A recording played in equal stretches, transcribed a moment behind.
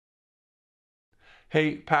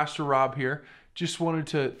Hey, Pastor Rob here. Just wanted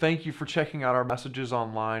to thank you for checking out our messages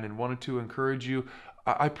online and wanted to encourage you.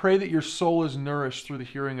 I pray that your soul is nourished through the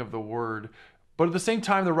hearing of the word. But at the same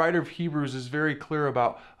time, the writer of Hebrews is very clear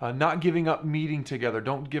about not giving up meeting together.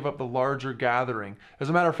 Don't give up the larger gathering. As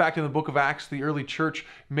a matter of fact, in the book of Acts, the early church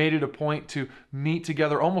made it a point to meet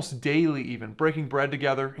together almost daily even, breaking bread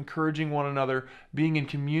together, encouraging one another, being in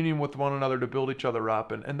communion with one another to build each other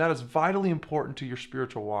up. And that is vitally important to your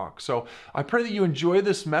spiritual walk. So I pray that you enjoy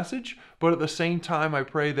this message, but at the same time, I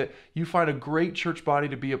pray that you find a great church body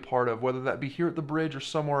to be a part of, whether that be here at the Bridge or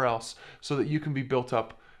somewhere else, so that you can be built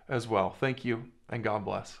up as well. Thank you, and God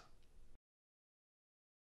bless.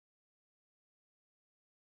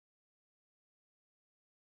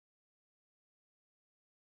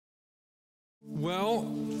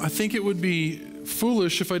 Well, I think it would be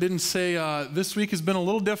foolish if I didn't say this week has been a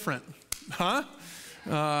little different, huh?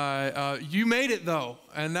 You made it though,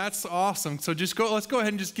 and that's awesome. So let's go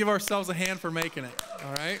ahead and just give ourselves a hand for making it,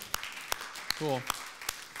 all right? Cool.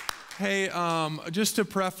 Hey, just to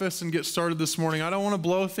preface and get started this morning, I don't want to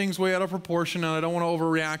blow things way out of proportion, and I don't want to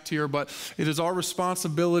overreact here, but it is our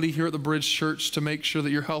responsibility here at the Bridge Church to make sure that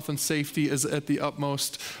your health and safety is at the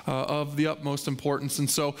utmost importance. And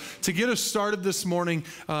so to get us started this morning,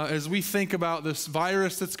 as we think about this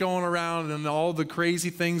virus that's going around and all the crazy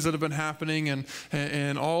things that have been happening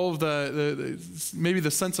and all of the maybe the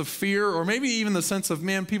sense of fear, or maybe even the sense of,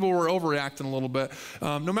 man, people were overreacting a little bit.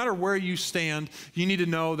 No matter where you stand, you need to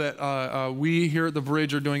know that we here at the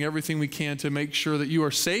Bridge are doing everything we can to make sure that you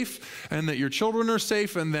are safe and that your children are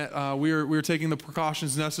safe and that we're taking the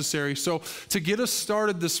precautions necessary. So to get us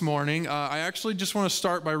started this morning, I actually just want to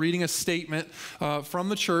start by reading a statement from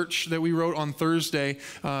the church that we wrote on Thursday,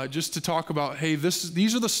 just to talk about, hey,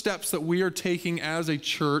 these are the steps that we are taking as a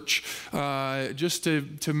church, just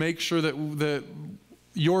to make sure that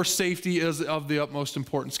your safety is of the utmost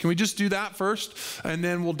importance. Can we just do that first? And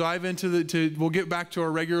then we'll dive into we'll get back to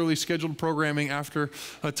our regularly scheduled programming after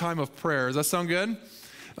a time of prayer. Does that sound good?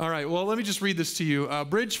 All right, well, let me just read this to you.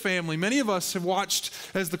 Bridge family, many of us have watched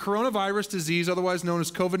as the coronavirus disease, otherwise known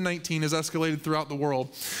as COVID-19, has escalated throughout the world.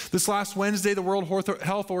 This last Wednesday, the World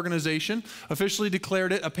Health Organization officially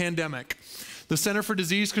declared it a pandemic. The Center for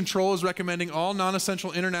Disease Control is recommending all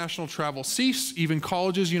non-essential international travel cease. Even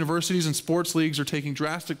colleges, universities, and sports leagues are taking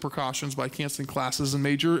drastic precautions by canceling classes and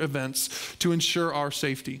major events to ensure our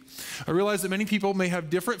safety. I realize that many people may have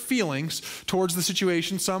different feelings towards the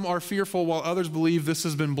situation. Some are fearful, while others believe this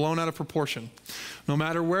has been blown out of proportion. No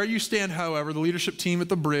matter where you stand, however, the leadership team at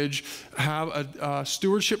the Bridge have a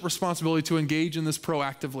stewardship responsibility to engage in this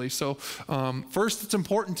proactively. So first, it's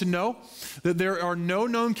important to know that there are no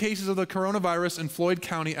known cases of the coronavirus in Floyd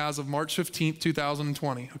County as of March 15th,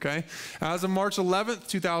 2020, okay? As of March 11th,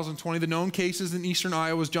 2020, the known cases in eastern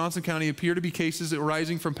Iowa's Johnson County appear to be cases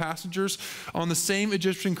arising from passengers on the same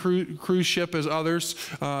Egyptian cruise ship as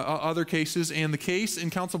other cases, and the case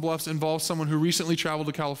in Council Bluffs involves someone who recently traveled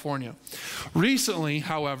to California. Recently,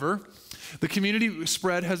 however, the community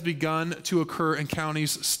spread has begun to occur in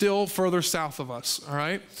counties still further south of us, all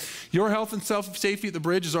right? Your health and safety at the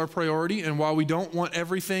Bridge is our priority, and while we want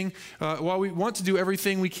to do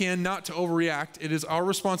everything we can not to overreact, it is our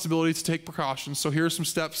responsibility to take precautions. So here are some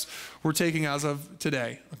steps we're taking as of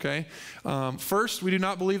today, okay? First, we do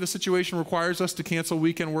not believe the situation requires us to cancel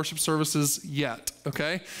weekend worship services yet,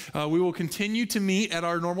 okay? We will continue to meet at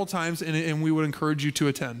our normal times, and we would encourage you to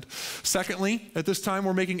attend. Secondly, at this time,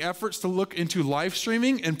 we're making efforts to look into live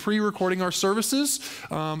streaming and pre-recording our services,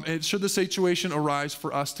 should the situation arise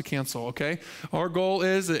for us to cancel, okay? Our goal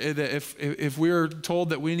is that if we are told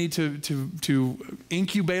that we need to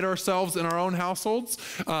incubate ourselves in our own households,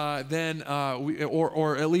 then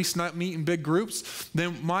or at least not meet in big groups,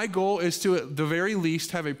 then my goal is to at the very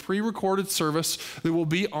least have a pre-recorded service that will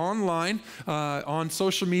be online on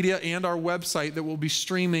social media and our website that will be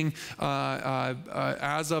streaming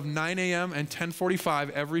as of 9 a.m. and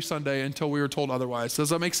 10:45 every Sunday until we are told otherwise. Does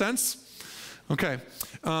that make sense? Okay.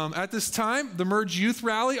 At this time, the Merge Youth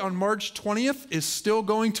Rally on March 20th is still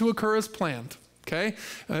going to occur as planned. Okay?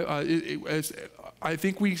 I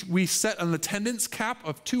think we set an attendance cap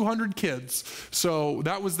of 200 kids. So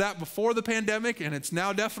that was that before the pandemic, and it's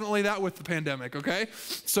now definitely that with the pandemic, okay?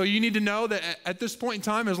 So you need to know that at this point in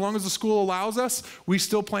time, as long as the school allows us, we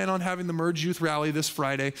still plan on having the Merge Youth Rally this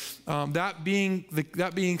Friday. That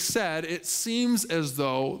being said, it seems as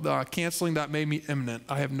though canceling that may be imminent.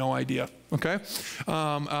 I have no idea. Okay?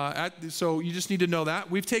 So you just need to know that.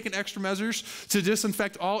 We've taken extra measures to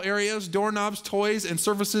disinfect all areas, doorknobs, toys, and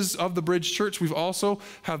surfaces of the Bridge Church. We've also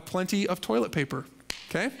have plenty of toilet paper.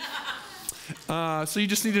 Okay? So you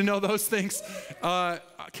just need to know those things.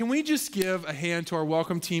 Can we just give a hand to our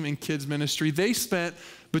welcome team in kids ministry? They spent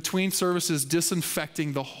between services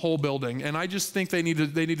disinfecting the whole building, and I just think they need to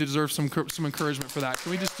deserve some encouragement for that.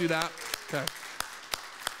 Can we just do that? Okay.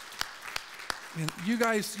 And you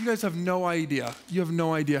guys have no idea. You have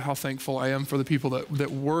no idea how thankful I am for the people that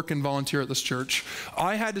work and volunteer at this church.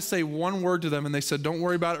 I had to say one word to them, and they said, "Don't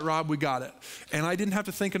worry about it, Rob, we got it." And I didn't have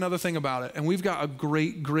to think another thing about it. And we've got a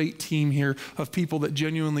great, great team here of people that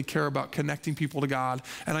genuinely care about connecting people to God.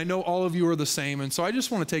 And I know all of you are the same. And so I just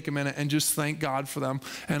want to take a minute and just thank God for them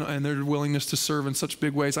and their willingness to serve in such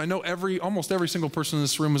big ways. I know almost every single person in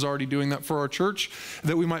this room is already doing that for our church,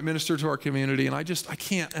 that we might minister to our community. And I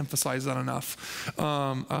can't emphasize that enough.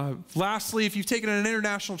 Lastly, if you've taken an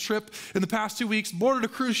international trip in the past 2 weeks, boarded a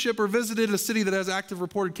cruise ship, or visited a city that has active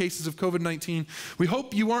reported cases of COVID-19, we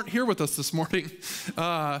hope you aren't here with us this morning.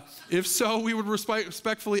 If so, we would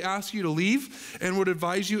respectfully ask you to leave and would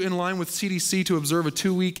advise you in line with CDC to observe a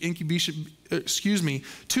 2-week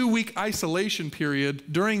isolation period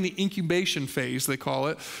during the incubation phase, they call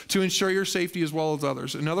it, to ensure your safety as well as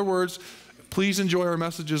others. In other words, please enjoy our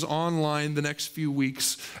messages online the next few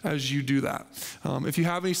weeks as you do that. If you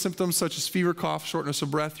have any symptoms such as fever, cough, shortness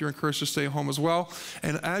of breath, you're encouraged to stay home as well.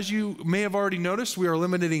 And as you may have already noticed, we are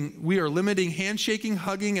limiting handshaking,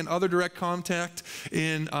 hugging, and other direct contact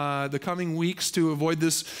in the coming weeks to avoid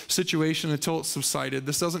this situation until it's subsided.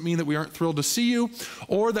 This doesn't mean that we aren't thrilled to see you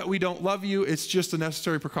or that we don't love you. It's just a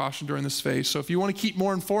necessary precaution during this phase. So if you want to keep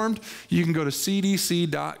more informed, you can go to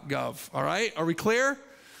cdc.gov. All right? Are we clear?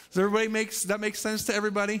 Does everybody make sense to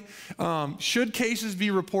everybody? Should cases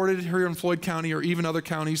be reported here in Floyd County or even other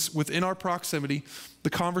counties within our proximity, the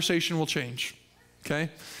conversation will change, okay?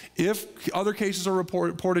 If other cases are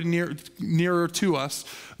reported nearer to us,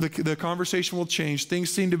 the conversation will change.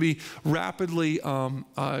 Things seem to be rapidly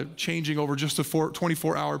changing over just a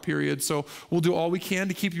 24-hour period. So we'll do all we can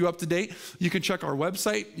to keep you up to date. You can check our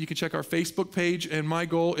website. You can check our Facebook page. And my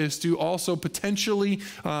goal is to also potentially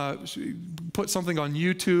put something on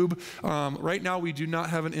YouTube. Right now, we do not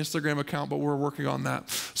have an Instagram account, but we're working on that.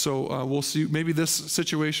 So we'll see. Maybe this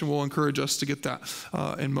situation will encourage us to get that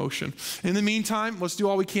in motion. In the meantime, let's do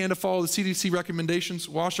all we can to follow the CDC recommendations.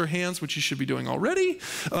 Wash our hands, which you should be doing already.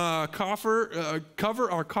 Cover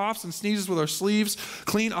our coughs and sneezes with our sleeves.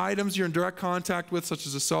 Clean items you're in direct contact with, such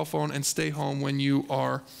as a cell phone, and stay home when you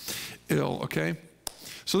are ill, okay?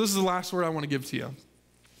 So this is the last word I want to give to you.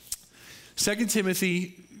 2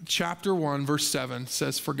 Timothy chapter 1, verse 7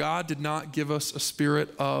 says, "For God did not give us a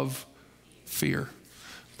spirit of fear,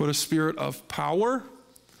 but a spirit of power,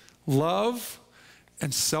 love,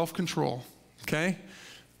 and self-control." Okay?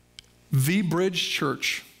 The Bridge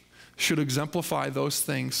Church should exemplify those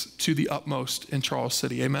things to the utmost in Charles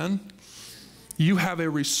City. Amen? You have a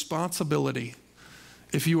responsibility,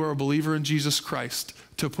 if you are a believer in Jesus Christ,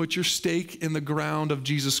 to put your stake in the ground of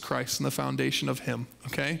Jesus Christ and the foundation of Him.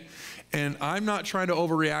 Okay? And I'm not trying to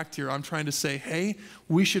overreact here. I'm trying to say, hey,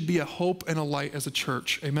 we should be a hope and a light as a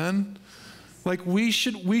church. Amen? Like we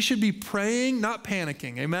should be praying, not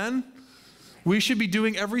panicking. Amen? We should be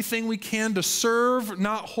doing everything we can to serve,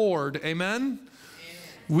 not hoard. Amen?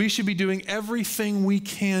 We should be doing everything we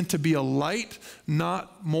can to be a light,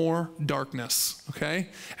 not more darkness, okay?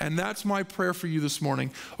 And that's my prayer for you this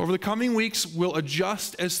morning. Over the coming weeks, we'll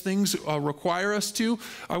adjust as things require us to.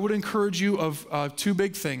 I would encourage you of three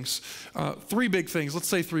big things. Let's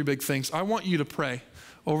say three big things. I want you to pray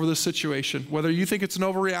over this situation. Whether you think it's an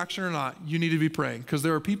overreaction or not, you need to be praying because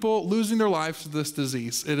there are people losing their lives to this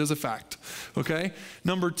disease. It is a fact, okay?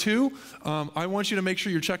 Number two, I want you to make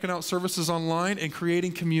sure you're checking out services online and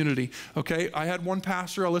creating community, okay? I had one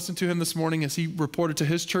pastor, I listened to him this morning as he reported to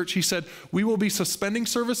his church. He said, we will be suspending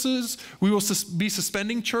services. We will be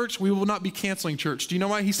suspending church. We will not be canceling church. Do you know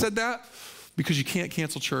why he said that? Because you can't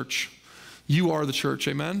cancel church. You are the church,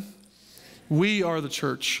 amen? We are the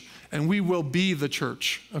church. And we will be the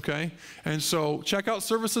church, okay? And so check out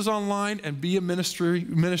services online and be a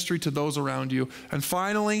ministry to those around you. And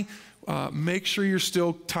finally, make sure you're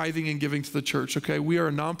still tithing and giving to the church, okay? We are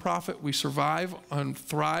a nonprofit. We survive and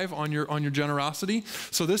thrive on your generosity.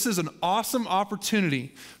 So this is an awesome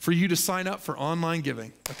opportunity for you to sign up for online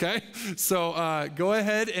giving, okay? So go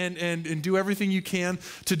ahead and do everything you can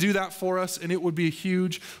to do that for us, and it would be a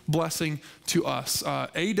huge blessing to us.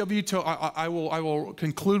 I will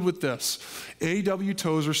conclude with this. A.W.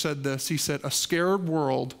 Tozer said this. He said, "A scared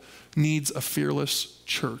world needs a fearless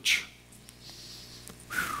church."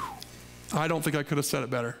 I don't think I could have said it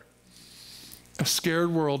better. A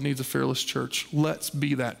scared world needs a fearless church. Let's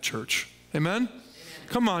be that church. Amen? Amen.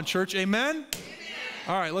 Come on, church. Amen? Amen?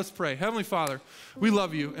 All right, let's pray. Heavenly Father, we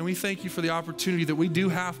love you and we thank you for the opportunity that we do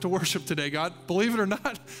have to worship today, God. Believe it or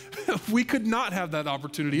not, we could not have that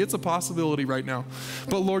opportunity. It's a possibility right now.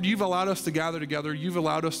 But Lord, you've allowed us to gather together. You've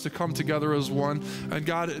allowed us to come together as one. And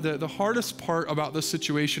God, the hardest part about this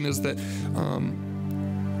situation is that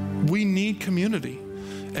we need community.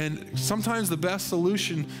 And sometimes the best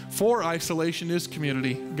solution for isolation is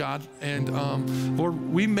community, God. And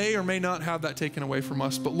Lord, we may or may not have that taken away from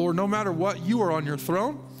us. But Lord, no matter what, you are on your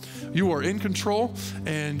throne. You are in control.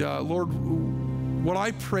 And Lord, what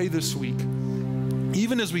I pray this week,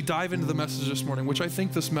 even as we dive into the message this morning, which I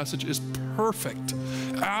think this message is perfect,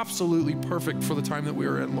 absolutely perfect for the time that we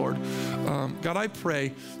are in, Lord. God, I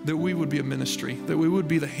pray that we would be a ministry, that we would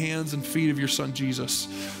be the hands and feet of your Son Jesus,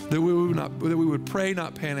 that we would pray,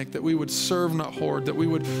 not panic, that we would serve, not hoard, that we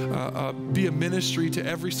would be a ministry to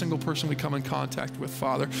every single person we come in contact with,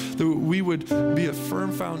 Father, that we would be a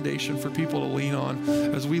firm foundation for people to lean on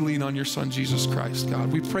as we lean on your Son Jesus Christ,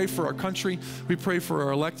 God. We pray for our country. We pray for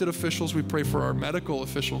our elected officials. We pray for our medical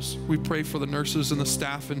officials. We pray for the nurses and the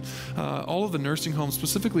staff and all of the nursing homes,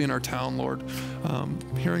 specifically in our town, Lord.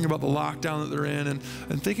 Hearing about the lockdown that they're in and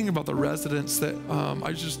thinking about the residents that I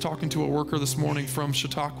was just talking to a worker this morning from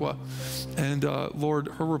Chautauqua, and Lord,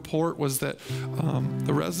 her report was that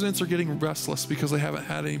the residents are getting restless because they haven't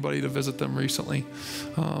had anybody to visit them recently.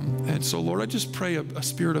 And so, Lord, I just pray a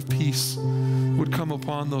spirit of peace would come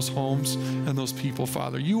upon those homes and those people,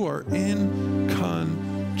 Father. You are in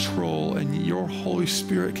control, and your Holy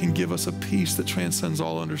Spirit can give us a peace that transcends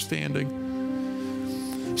all understanding.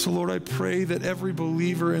 So, Lord, I pray that every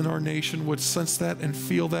believer in our nation would sense that and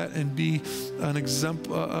feel that and be an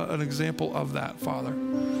example of that, Father.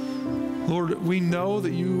 Lord, we know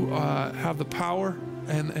that you have the power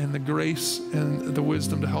and the grace and the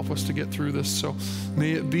wisdom to help us to get through this. So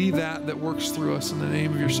may it be that works through us in the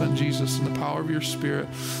name of your Son, Jesus, and the power of your Spirit.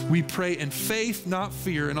 We pray in faith, not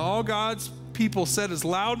fear. And all God's people said as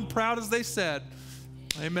loud and proud as they said,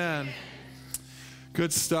 amen.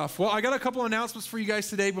 Good stuff. Well, I got a couple announcements for you guys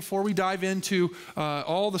today before we dive into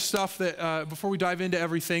all the stuff that, before we dive into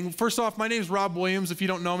everything. First off, my name is Rob Williams. If you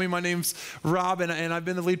don't know me, my name's Rob, and I've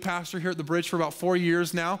been the lead pastor here at the Bridge for about 4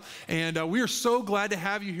 years now. And we are so glad to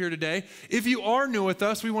have you here today. If you are new with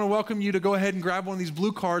us, we want to welcome you to go ahead and grab one of these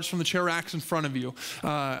blue cards from the chair racks in front of you.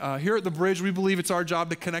 Here at the Bridge, we believe it's our job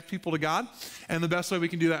to connect people to God. And the best way we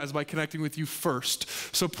can do that is by connecting with you first.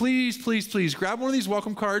 So please, please, please grab one of these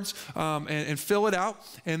welcome cards and fill it out.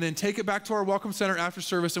 And then take it back to our Welcome Center after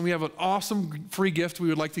service, and we have an awesome free gift we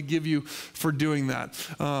would like to give you for doing that.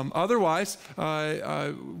 Otherwise,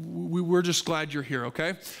 we're just glad you're here,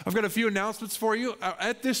 okay? I've got a few announcements for you.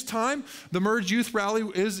 At this time, the Merge Youth Rally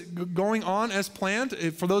is going on as planned.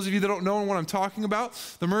 For those of you that don't know what I'm talking about,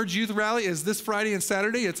 the Merge Youth Rally is this Friday and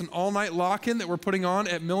Saturday. It's an all-night lock-in that we're putting on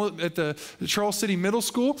at the Charles City Middle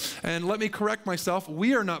School. And let me correct myself,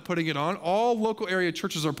 we are not putting it on. All local area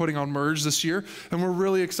churches are putting on Merge this year, and we're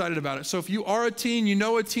really excited about it. So if you are a teen, you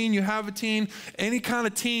know a teen, you have a teen, any kind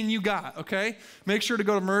of teen you got, okay? Make sure to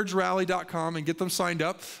go to mergerally.com and get them signed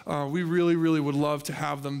up. We really, really would love to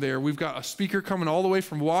have them there. We've got a speaker coming all the way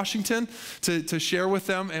from Washington to share with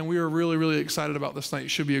them, and we are really, really excited about this night. It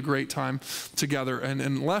should be a great time together. And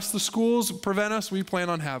unless the schools prevent us, we plan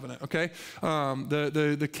on having it, okay?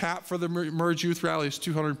 The cap for the Merge Youth Rally is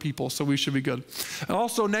 200 people, so we should be good. And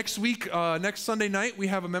also next week, next Sunday night, we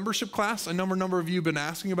have a membership class. A number of you have been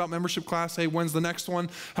asking about membership class. Hey, when's the next one?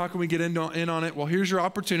 How can we get in on it? Well, here's your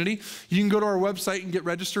opportunity. You can go to our website and get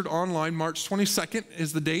registered online. March 22nd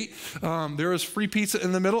is the date. There is free pizza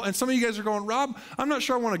in the middle. And some of you guys are going, Rob, I'm not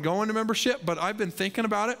sure I want to go into membership, but I've been thinking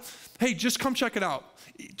about it. Hey, just come check it out.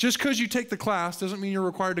 Just because you take the class doesn't mean you're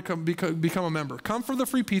required to become a member. Come for the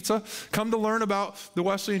free pizza. Come to learn about the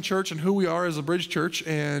Wesleyan Church and who we are as a Bridge Church.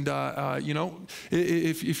 And, you know,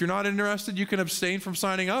 if you're not interested, you can abstain from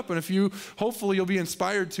signing up. And if you, hopefully you'll be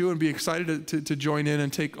inspired to and be excited to join in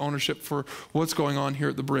and take ownership for what's going on here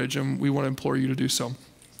at the Bridge. And we want to implore you to do so.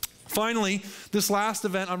 Finally, this last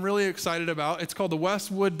event I'm really excited about. It's called the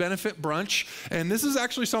Westwood Benefit Brunch, and this is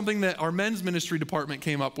actually something that our men's ministry department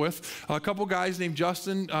came up with. A couple guys named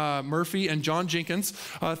Justin Murphy and John Jenkins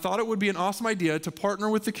thought it would be an awesome idea to partner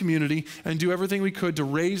with the community and do everything we could to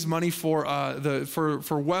raise money for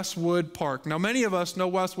Westwood Park. Now, many of us know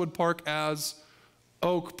Westwood Park as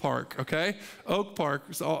Oak Park, okay? Oak Park,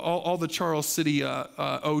 all the Charles City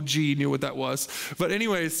OG knew what that was. But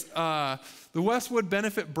anyways, the Westwood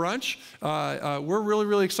Benefit Brunch. We're really,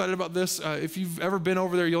 really excited about this. If you've ever been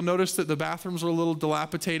over there, you'll notice that the bathrooms are a little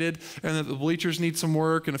dilapidated and that the bleachers need some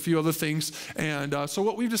work and a few other things. And so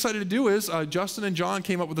what we've decided to do is Justin and John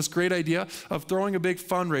came up with this great idea of throwing a big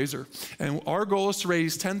fundraiser. And our goal is to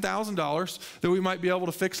raise $10,000 that we might be able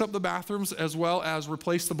to fix up the bathrooms as well as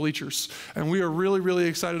replace the bleachers. And we are really, really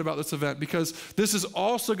excited about this event because this is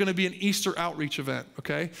also going to be an Easter outreach event,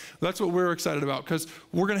 okay? That's what we're excited about because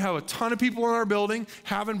we're going to have a ton of people in our building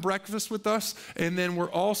having breakfast with us, and then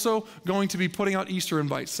we're also going to be putting out Easter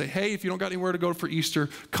invites. Say, hey, if you don't got anywhere to go for Easter,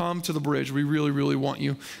 come to the bridge. We really, really want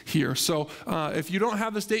you here. So if you don't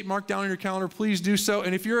have this date marked down on your calendar, please do so.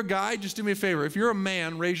 And if you're a guy, just do me a favor. If you're a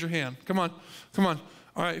man, raise your hand. Come on. Come on.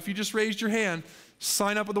 All right, if you just raised your hand,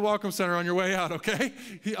 sign up at the Welcome Center on your way out, okay?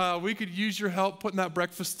 We could use your help putting that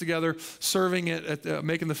breakfast together, serving it,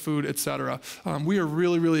 making the food, etc. We are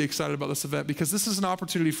really, really excited about this event because this is an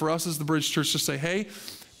opportunity for us as the Bridge Church to say, hey,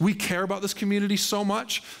 we care about this community so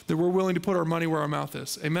much that we're willing to put our money where our mouth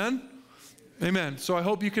is. Amen? Amen. So I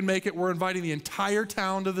hope you can make it. We're inviting the entire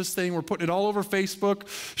town to this thing. We're putting it all over Facebook.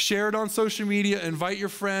 Share it on social media. Invite your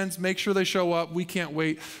friends. Make sure they show up. We can't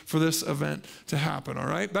wait for this event to happen, all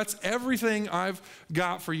right? That's everything I've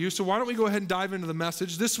got for you. So why don't we go ahead and dive into the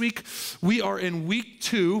message. This week, we are in week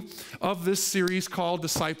 2 of this series called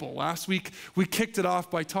Disciple. Last week, we kicked it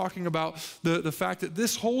off by talking about the fact that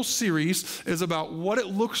this whole series is about what it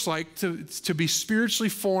looks like to be spiritually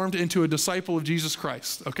formed into a disciple of Jesus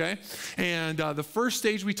Christ, okay? And the first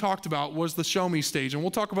stage we talked about was the show me stage, and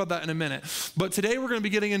we'll talk about that in a minute. But today we're going to be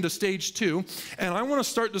getting into stage 2, and I want to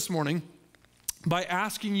start this morning by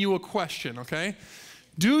asking you a question, okay?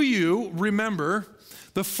 Do you remember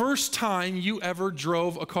the first time you ever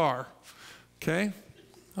drove a car? Okay?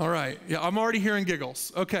 All right. Yeah, I'm already hearing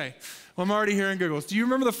giggles. Okay. Well, I'm already hearing giggles. Do you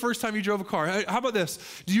remember the first time you drove a car? How about this?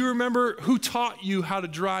 Do you remember who taught you how to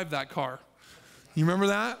drive that car? You remember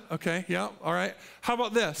that? Okay. Yeah. All right. How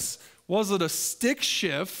about this? Was it a stick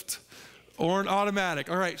shift or an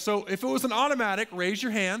automatic? All right, so if it was an automatic, raise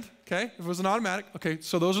your hand, okay? If it was an automatic, okay,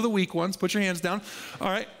 so those are the weak ones. Put your hands down. All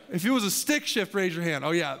right, if it was a stick shift, raise your hand.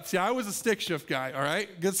 Oh, yeah, see, I was a stick shift guy, all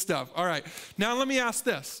right? Good stuff. All right, now let me ask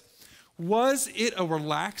this. Was it a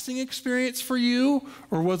relaxing experience for you,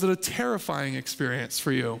 or was it a terrifying experience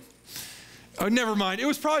for you? Oh, never mind. It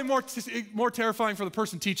was probably more terrifying for the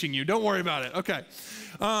person teaching you. Don't worry about it. Okay.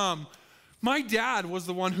 My dad was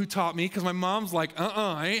the one who taught me, because my mom's like,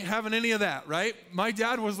 I ain't having any of that, right? My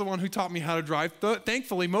dad was the one who taught me how to drive.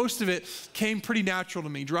 Thankfully, most of it came pretty natural to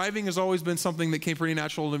me. Driving has always been something that came pretty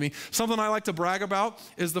natural to me. Something I like to brag about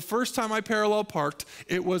is the first time I parallel parked,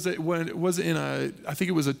 I think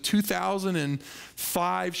it was a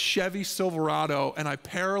 2005 Chevy Silverado, and I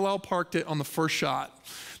parallel parked it on the first shot.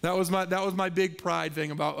 That was my big pride thing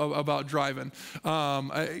about driving.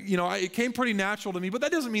 It came pretty natural to me, but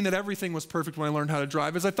that doesn't mean that everything was perfect when I learned how to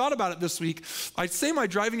drive. As I thought about it this week, I'd say my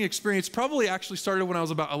driving experience probably actually started when I was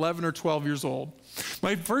about 11 or 12 years old.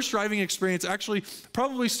 My first driving experience actually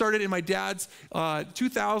probably started in my dad's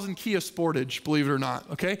 2000 Kia Sportage, believe it or not,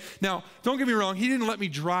 okay? Now, don't get me wrong, he didn't let me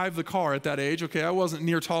drive the car at that age, okay? I wasn't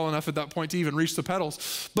near tall enough at that point to even reach the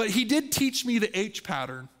pedals, but he did teach me the H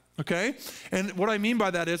pattern. Okay? And what I mean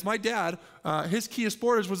by that is my dad, his Kia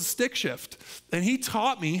Sportage was a stick shift. And he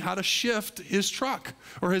taught me how to shift his truck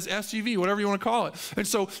or his SUV, whatever you want to call it. And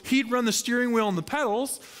so he'd run the steering wheel and the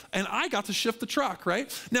pedals, and I got to shift the truck,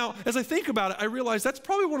 right? Now, as I think about it, I realize that's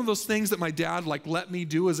probably one of those things that my dad let me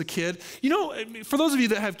do as a kid. You know, for those of you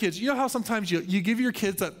that have kids, you know how sometimes you give your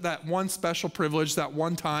kids that one special privilege, that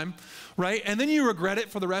one time, right? And then you regret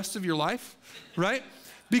it for the rest of your life, right?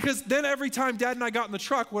 Because then every time Dad and I got in the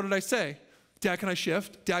truck, what did I say? Dad, can I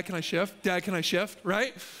shift? Dad, can I shift? Dad, can I shift?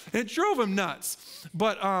 Right? And it drove him nuts.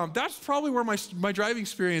 But that's probably where my driving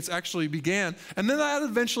experience actually began. And then that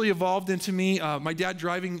eventually evolved into me, my dad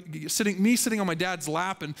sitting on my dad's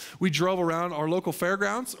lap, and we drove around our local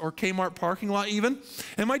fairgrounds or Kmart parking lot even.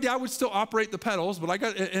 And my dad would still operate the pedals, but I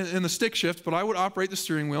got in the stick shift, but I would operate the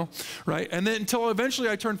steering wheel, right? And then until eventually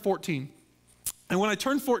I turned 14. And when I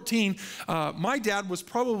turned 14, my dad was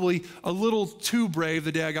probably a little too brave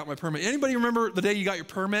the day I got my permit. Anybody remember the day you got your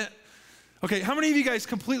permit? Okay, how many of you guys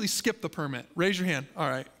completely skipped the permit? Raise your hand. All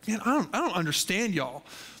right. Man, I don't understand y'all.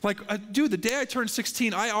 Dude, the day I turned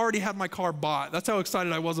 16, I already had my car bought. That's how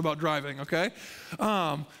excited I was about driving, okay?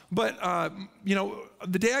 The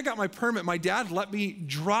day I got my permit, my dad let me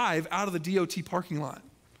drive out of the DOT parking lot.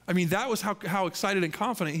 I mean, that was how excited and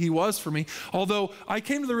confident he was for me. Although I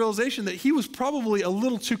came to the realization that he was probably a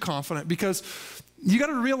little too confident, because you got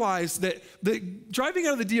to realize that driving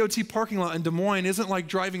out of the DOT parking lot in Des Moines isn't like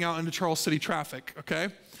driving out into Charles City traffic, okay?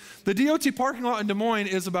 the DOT parking lot in Des Moines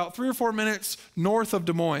is about 3 or 4 minutes north of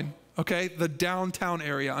Des Moines, okay? The downtown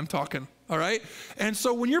area I'm talking, all right? And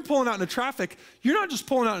so when you're pulling out into traffic, you're not just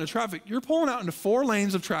pulling out into traffic, you're pulling out into 4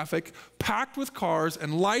 lanes of traffic packed with cars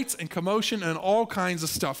and lights and commotion and all kinds of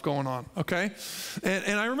stuff going on, okay?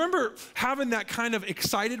 And I remember having that kind of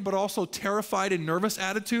excited but also terrified and nervous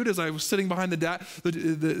attitude as I was sitting behind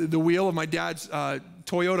the wheel of my dad's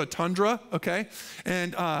Toyota Tundra, okay?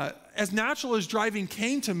 And as natural as driving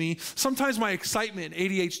came to me, sometimes my excitement and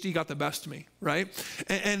ADHD got the best of me, right?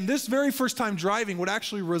 And this very first time driving would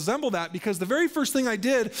actually resemble that, because the very first thing I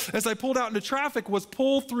did as I pulled out into traffic was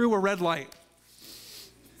pull through a red light.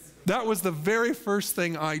 That was the very first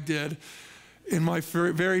thing I did in my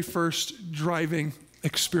very first driving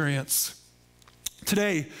experience.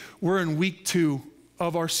 Today, we're in week 2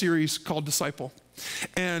 of our series called Disciple.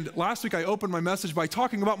 And last week I opened my message by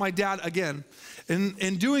talking about my dad again.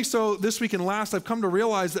 In doing so this week and last, I've come to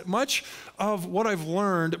realize that much of what I've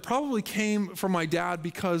learned probably came from my dad,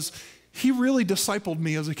 because he really discipled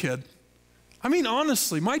me as a kid. I mean,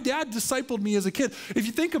 honestly, my dad discipled me as a kid. If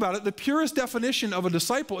you think about it, the purest definition of a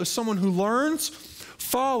disciple is someone who learns,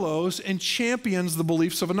 follows, and champions the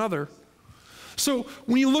beliefs of another. So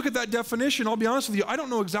when you look at that definition, I'll be honest with you, I don't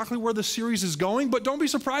know exactly where the series is going, but don't be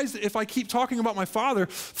surprised if I keep talking about my father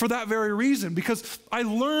for that very reason, because I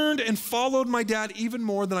learned and followed my dad even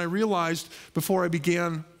more than I realized before I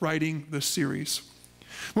began writing this series.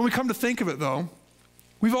 When we come to think of it, though,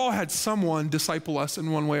 we've all had someone disciple us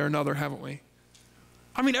in one way or another, haven't we?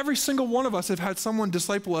 I mean, every single one of us have had someone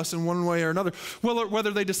disciple us in one way or another.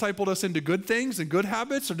 Whether they discipled us into good things and good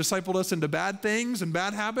habits, or discipled us into bad things and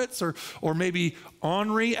bad habits, or maybe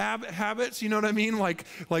ornery habits, you know what I mean? Like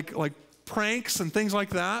pranks and things like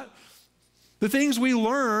that. The things we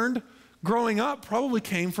learned growing up probably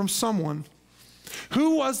came from someone.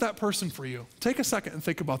 Who was that person for you? Take a second and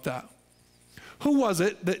think about that. Who was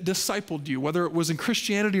it that discipled you, whether it was in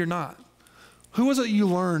Christianity or not? Who was it you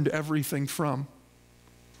learned everything from?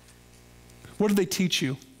 What did they teach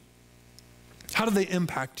you? How did they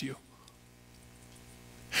impact you?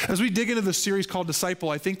 As we dig into this series called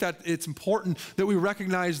Disciple, I think that it's important that we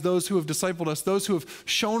recognize those who have discipled us, those who have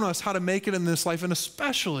shown us how to make it in this life, and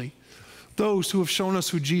especially those who have shown us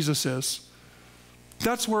who Jesus is.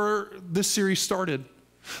 That's where this series started.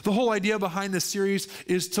 The whole idea behind this series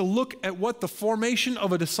is to look at what the formation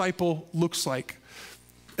of a disciple looks like.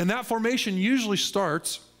 And that formation usually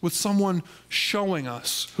starts with someone showing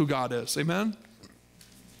us who God is. Amen?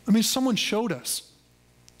 I mean, someone showed us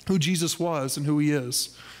who Jesus was and who he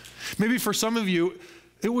is. Maybe for some of you,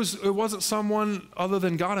 it wasn't someone other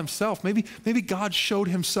than God himself. Maybe God showed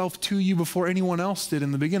himself to you before anyone else did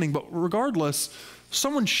in the beginning. But regardless,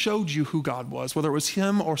 someone showed you who God was, whether it was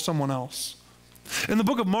him or someone else. In the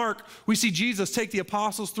book of Mark, we see Jesus take the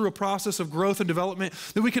apostles through a process of growth and development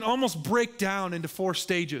that we can almost break down into 4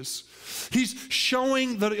 stages. He's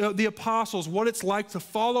showing the apostles what it's like to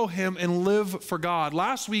follow him and live for God.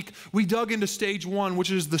 Last week, we dug into stage 1,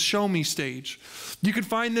 which is the show me stage. You can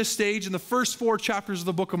find this stage in the first 4 chapters of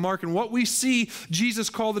the book of Mark, and what we see Jesus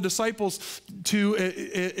call the disciples to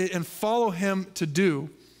and follow him to do.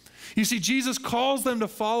 You see, Jesus calls them to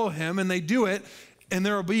follow him, and they do it, and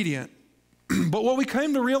they're obedient. But what we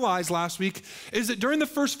came to realize last week is that during the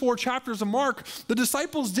first 4 chapters of Mark, the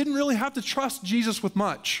disciples didn't really have to trust Jesus with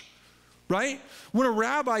much, right? When a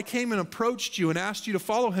rabbi came and approached you and asked you to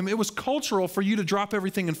follow him, it was cultural for you to drop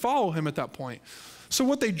everything and follow him at that point. So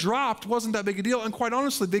what they dropped wasn't that big a deal, and quite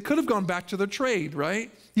honestly, they could have gone back to their trade,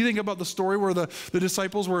 right? You think about the story where the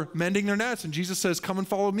disciples were mending their nets, and Jesus says, "Come and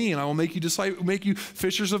follow me, and I will make you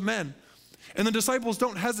fishers of men." And the disciples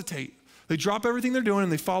don't hesitate. They drop everything they're doing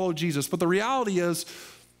and they follow Jesus. But the reality is,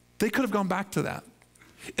 they could have gone back to that.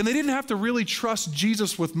 And they didn't have to really trust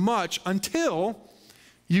Jesus with much until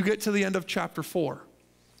you get to the end of chapter 4.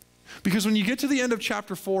 Because when you get to the end of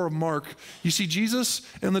chapter 4 of Mark, you see Jesus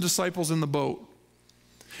and the disciples in the boat.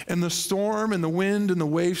 And the storm and the wind and the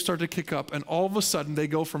waves start to kick up. And all of a sudden, they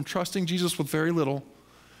go from trusting Jesus with very little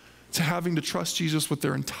to having to trust Jesus with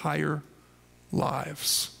their entire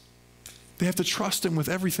lives. They have to trust him with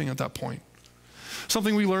everything at that point.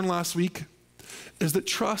 Something we learned last week is that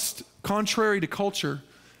trust, contrary to culture,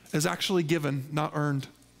 is actually given, not earned.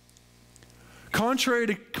 Contrary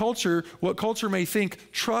to culture, what culture may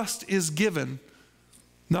think, trust is given,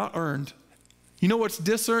 not earned. You know what's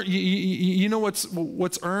you know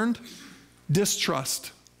what's earned?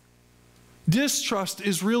 Distrust. Distrust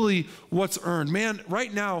is really what's earned. Man,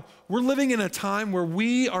 right now, we're living in a time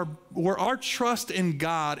where our trust in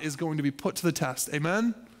God is going to be put to the test.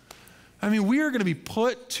 Amen? I mean, we are going to be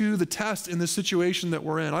put to the test in this situation that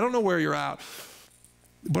we're in. I don't know where you're at.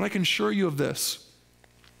 But I can assure you of this.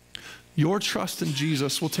 Your trust in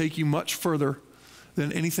Jesus will take you much further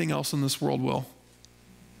than anything else in this world will.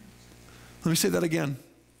 Let me say that again.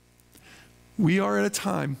 We are at a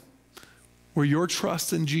time where your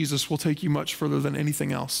trust in Jesus will take you much further than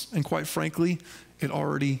anything else. And quite frankly, it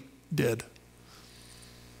already did.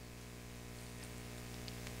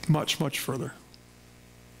 Much, much further.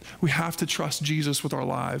 We have to trust Jesus with our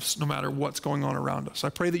lives, no matter what's going on around us. I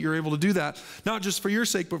pray that you're able to do that, not just for your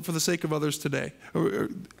sake, but for the sake of others today, or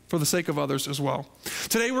for the sake of others as well.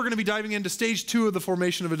 Today, we're going to be diving into stage 2 of the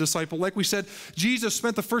formation of a disciple. Like we said, Jesus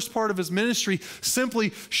spent the first part of his ministry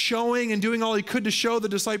simply showing and doing all he could to show the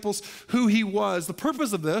disciples who he was. The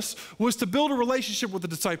purpose of this was to build a relationship with the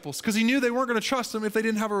disciples, because he knew they weren't going to trust him if they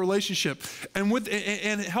didn't have a relationship,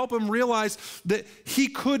 and help them realize that he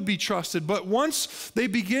could be trusted. But once they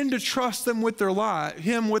begin to trust him with their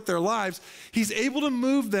lives, he's able to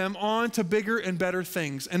move them on to bigger and better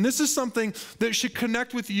things. And this is something that should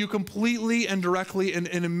connect with you completely and directly and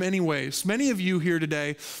in many ways. Many of you here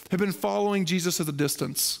today have been following Jesus at a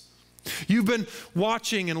distance. You've been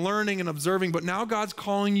watching and learning and observing, but now God's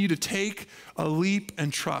calling you to take a leap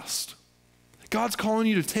and trust. God's calling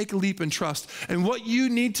you to take a leap and trust. And what you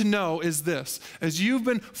need to know is this. As you've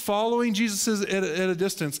been following Jesus at a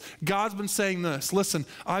distance, God's been saying this. Listen,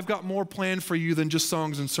 I've got more planned for you than just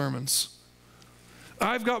songs and sermons.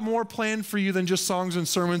 I've got more planned for you than just songs and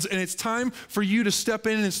sermons, and it's time for you to step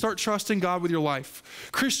in and start trusting God with your life.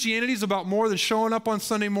 Christianity is about more than showing up on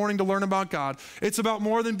Sunday morning to learn about God. It's about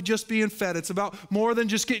more than just being fed. It's about more than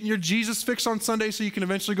just getting your Jesus fix on Sunday so you can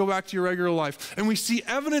eventually go back to your regular life. And we see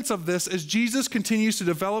evidence of this as Jesus continues to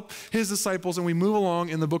develop his disciples, and we move along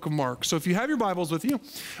in the book of Mark. So if you have your Bibles with you,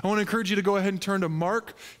 I want to encourage you to go ahead and turn to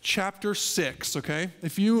Mark chapter 6, okay?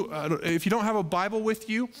 If you don't have a Bible with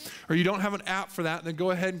you, or you don't have an app for that, then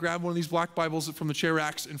go ahead and grab one of these black Bibles from the chair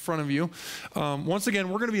racks in front of you. Once again,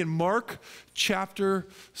 we're going to be in Mark chapter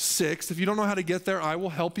 6. If you don't know how to get there, I will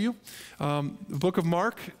help you. The book of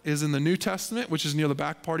Mark is in the New Testament, which is near the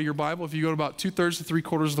back part of your Bible. If you go about 2/3 to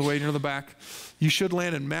 3/4 of the way near the back, you should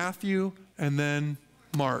land in Matthew and then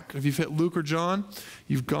Mark. If you've hit Luke or John,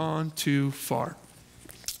 you've gone too far.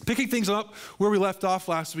 Picking things up where we left off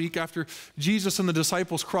last week, after Jesus and the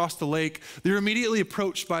disciples crossed the lake, they're immediately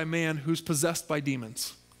approached by a man who's possessed by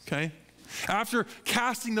demons, okay? After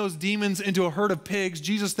casting those demons into a herd of pigs,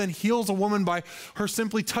 Jesus then heals a woman by her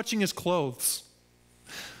simply touching his clothes.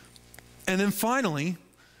 And then finally,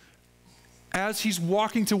 as he's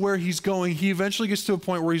walking to where he's going, he eventually gets to a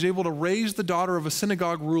point where he's able to raise the daughter of a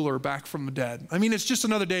synagogue ruler back from the dead. I mean, it's just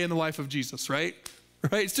another day in the life of Jesus, right?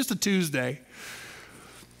 Right? It's just a Tuesday.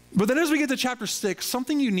 But then as we get to chapter 6,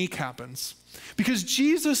 something unique happens. Because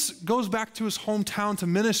Jesus goes back to his hometown to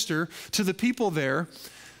minister to the people there.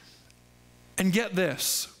 And get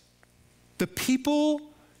this, the people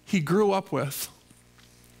he grew up with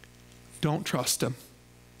don't trust him.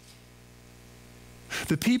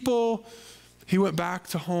 The people he went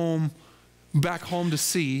back home to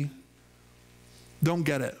see don't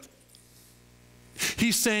get it.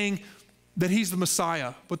 He's saying that he's the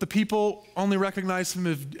Messiah, but the people only recognize him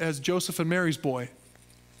as Joseph and Mary's boy.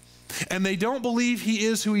 And they don't believe he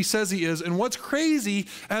is who he says he is. And what's crazy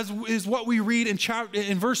is what we read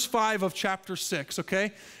in verse 5 of chapter 6,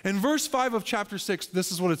 okay? In verse 5 of chapter 6,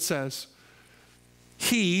 this is what it says.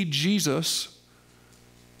 He, Jesus,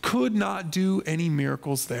 could not do any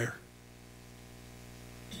miracles there.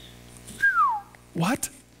 What?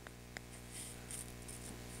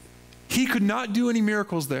 He could not do any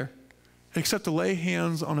miracles there except to lay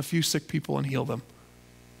hands on a few sick people and heal them.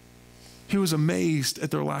 He was amazed at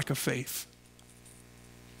their lack of faith.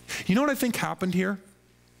 You know what I think happened here?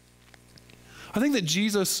 I don't think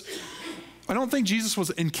Jesus was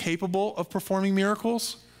incapable of performing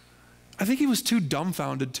miracles. I think he was too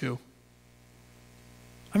dumbfounded to.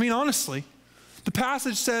 I mean, honestly, the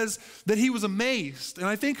passage says that he was amazed. And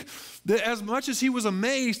I think that as much as he was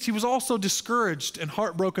amazed, he was also discouraged and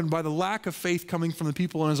heartbroken by the lack of faith coming from the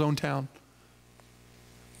people in his own town.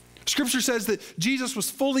 Scripture says that Jesus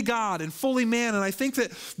was fully God and fully man, and I think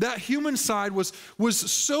that human side was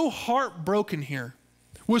so heartbroken here,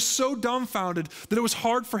 was so dumbfounded that it was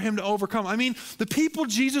hard for him to overcome. I mean, the people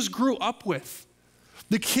Jesus grew up with,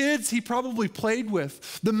 the kids he probably played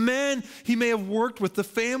with, the men he may have worked with, the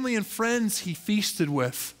family and friends he feasted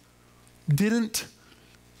with, didn't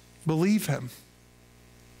believe him.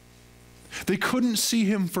 They couldn't see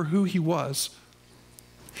him for who he was.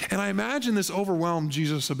 And I imagine this overwhelmed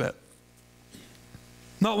Jesus a bit.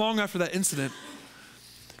 Not long after that incident,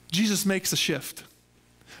 Jesus makes a shift.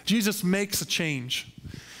 Jesus makes a change.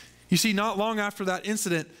 You see, not long after that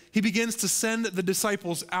incident, he begins to send the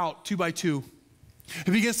disciples out 2 by 2.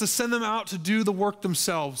 He begins to send them out to do the work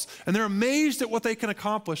themselves. And they're amazed at what they can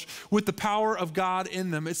accomplish with the power of God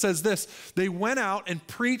in them. It says this, they went out and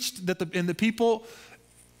preached that they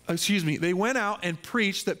went out and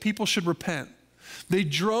preached that people should repent. They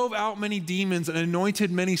drove out many demons and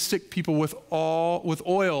anointed many sick people with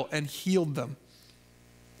oil and healed them.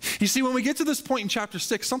 You see, when we get to this point in chapter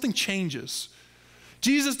 6, something changes.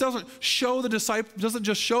 Jesus doesn't just show the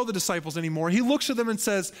disciples anymore. He looks at them and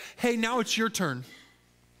says, hey, now it's your turn.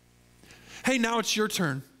 Hey, now it's your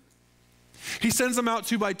turn. He sends them out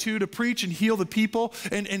 2 by 2 to preach and heal the people.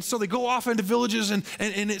 And so they go off into villages and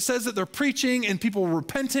it says that they're preaching and people are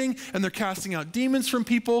repenting and they're casting out demons from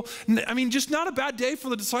people. I mean, just not a bad day for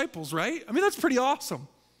the disciples, right? I mean, that's pretty awesome.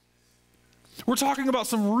 We're talking about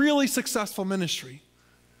some really successful ministry.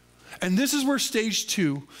 And this is where stage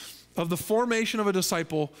 2 of the formation of a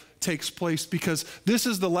disciple takes place, because this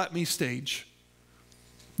is the let me stage.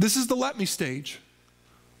 This is the let me stage.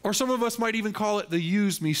 Or some of us might even call it the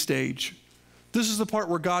use me stage. This is the part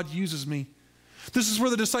where God uses me. This is where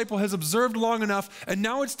the disciple has observed long enough, and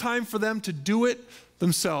now it's time for them to do it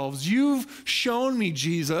themselves. You've shown me,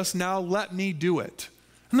 Jesus, now let me do it.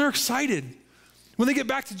 And they're excited. When they get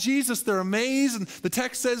back to Jesus, they're amazed, and the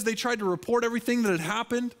text says they tried to report everything that had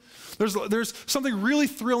happened. There's something really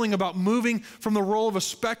thrilling about moving from the role of a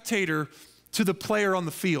spectator to the player on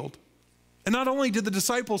the field. And not only did the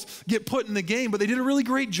disciples get put in the game, but they did a really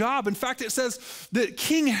great job. In fact, it says that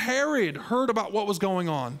King Herod heard about what was going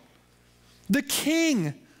on. The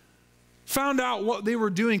king found out what they were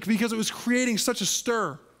doing because it was creating such a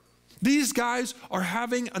stir. These guys are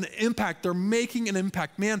having an impact. They're making an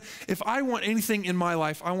impact. Man, if I want anything in my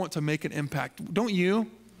life, I want to make an impact. Don't you?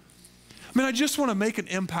 I mean, I just want to make an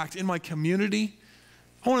impact in my community.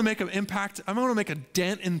 I want to make an impact. I want to make a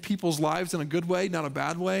dent in people's lives in a good way, not a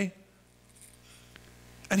bad way.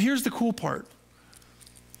 And here's the cool part.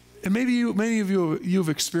 And many of you have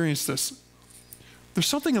experienced this. There's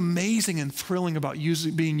something amazing and thrilling about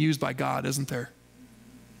being used by God, isn't there?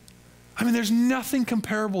 I mean, there's nothing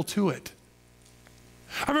comparable to it.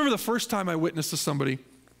 I remember the first time I witnessed to somebody.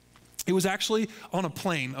 It was actually on a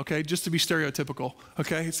plane, okay, just to be stereotypical,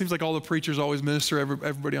 okay? It seems like all the preachers always minister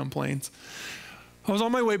everybody on planes. I was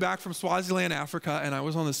on my way back from Swaziland, Africa, and I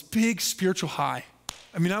was on this big spiritual high.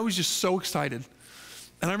 I mean, I was just so excited.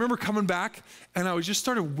 And I remember coming back, and I just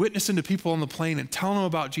started witnessing to people on the plane and telling them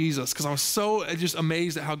about Jesus, because I was so just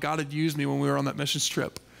amazed at how God had used me when we were on that missions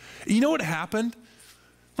trip. And you know what happened?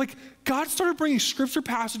 Like, God started bringing scripture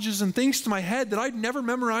passages and things to my head that I'd never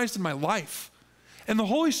memorized in my life. And the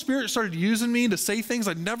Holy Spirit started using me to say things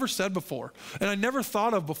I'd never said before, and I never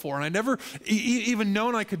thought of before, and I never even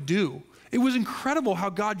known I could do. It was incredible how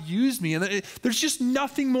God used me, and there's just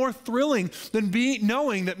nothing more thrilling than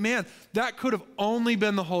knowing that, man, that could have only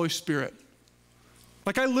been the Holy Spirit.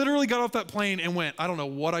 Like, I literally got off that plane and went, I don't know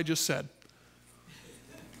what I just said,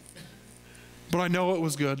 but I know it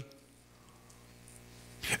was good.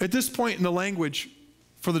 At this point in the language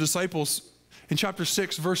for the disciples, in chapter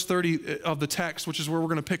 6, verse 30 of the text, which is where we're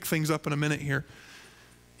going to pick things up in a minute here,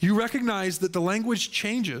 you recognize that the language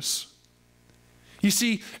changes. You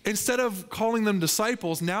see, instead of calling them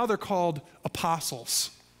disciples, now they're called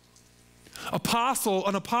apostles. An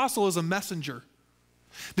apostle is a messenger.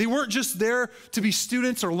 They weren't just there to be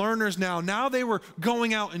students or learners now. Now they were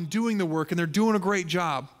going out and doing the work, and they're doing a great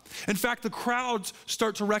job. In fact, the crowds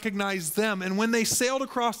start to recognize them. And when they sailed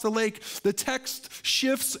across the lake, the text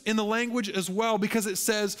shifts in the language as well, because it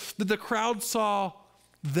says that the crowd saw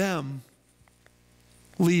them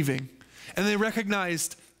leaving. And they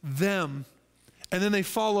recognized them. And then they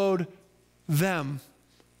followed them,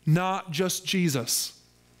 not just Jesus.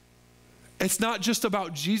 It's not just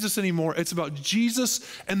about Jesus anymore. It's about Jesus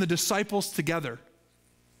and the disciples together.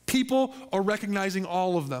 People are recognizing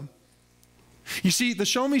all of them. You see, the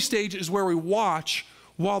show me stage is where we watch,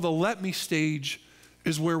 while the let me stage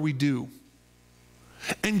is where we do.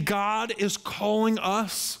 And God is calling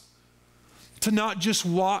us to not just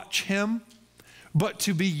watch him, but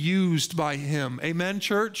to be used by him. Amen,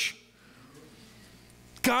 church?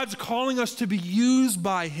 God's calling us to be used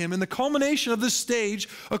by him. And the culmination of this stage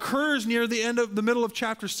occurs near the middle of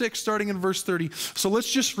chapter 6, starting in verse 30. So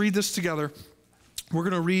let's just read this together. We're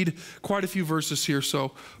going to read quite a few verses here,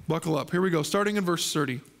 so buckle up. Here we go, starting in verse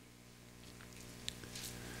 30.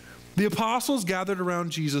 The apostles gathered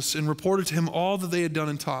around Jesus and reported to him all that they had done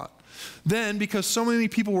and taught. Then, because so many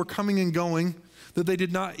people were coming and going that they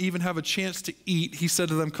did not even have a chance to eat, he said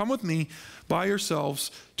to them, "Come with me by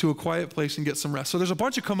yourselves to a quiet place and get some rest." So there's a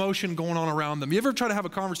bunch of commotion going on around them. You ever try to have a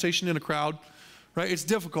conversation in a crowd, right? It's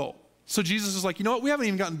difficult. So Jesus is like, you know what? We haven't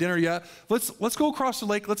even gotten dinner yet. Let's go across the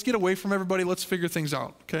lake. Let's get away from everybody. Let's figure things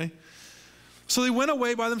out, okay? So they went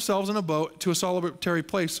away by themselves in a boat to a solitary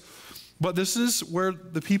place. But this is where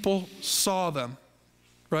the people saw them,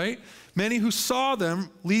 right? Many who saw them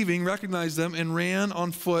leaving recognized them and ran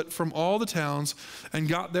on foot from all the towns and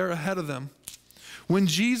got there ahead of them. When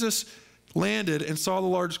Jesus landed and saw the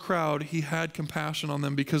large crowd, he had compassion on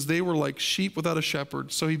them because they were like sheep without a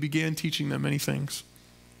shepherd. So he began teaching them many things.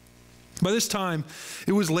 By this time,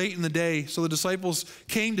 it was late in the day, so the disciples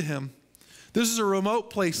came to him. This is a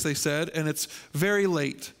remote place, they said, and it's very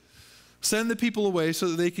late. Send the people away so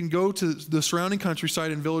that they can go to the surrounding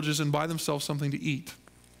countryside and villages and buy themselves something to eat.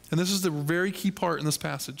 And this is the very key part in this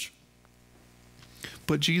passage.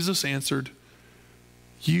 But Jesus answered,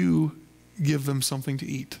 you give them something to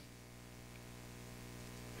eat.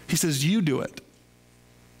 He says, you do it.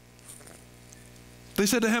 They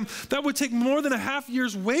said to him, that would take more than a half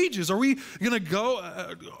year's wages. Are we to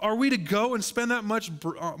go and spend that much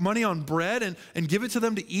money on bread and give it to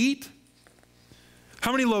them to eat?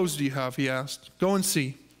 How many loaves do you have? He asked. Go and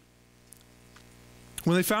see.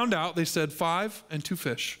 When they found out, they said 5 and 2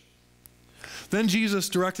 fish. Then Jesus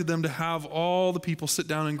directed them to have all the people sit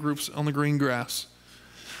down in groups on the green grass.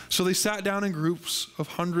 So they sat down in groups of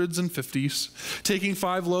hundreds and 50s, taking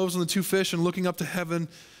 5 loaves and the 2 fish, and looking up to heaven,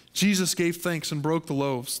 Jesus gave thanks and broke the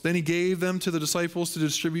loaves. Then he gave them to the disciples to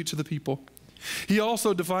distribute to the people. He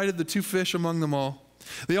also divided the 2 fish among them all.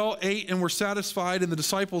 They all ate and were satisfied, and the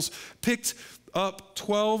disciples picked up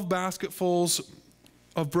 12 basketfuls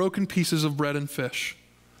of broken pieces of bread and fish.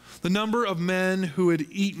 The number of men who had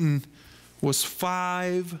eaten was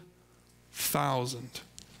 5,000.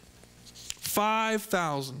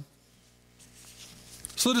 5,000.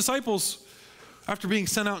 So the disciples, after being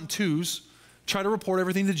sent out in twos, try to report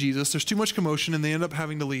everything to Jesus. There's too much commotion, and they end up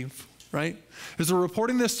having to leave, right? As they're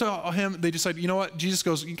reporting this to him, they decide, you know what? Jesus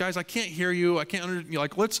goes, you guys, I can't hear you. I can't understand.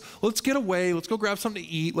 Like, let's get away. Let's go grab something to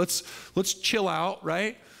eat. Let's chill out,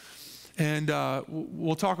 right? And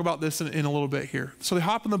we'll talk about this in a little bit here. So they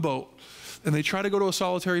hop in the boat, and they try to go to a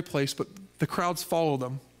solitary place, but the crowds follow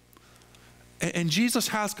them. And Jesus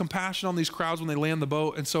has compassion on these crowds when they land the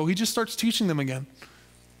boat, and so he just starts teaching them again.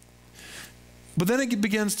 But then it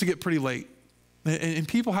begins to get pretty late, and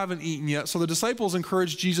people haven't eaten yet, so the disciples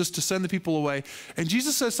encourage Jesus to send the people away. And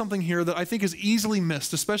Jesus says something here that I think is easily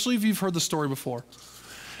missed, especially if you've heard the story before.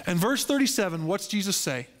 In verse 37, what's Jesus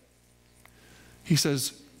say? He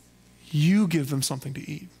says, you give them something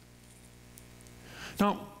to eat.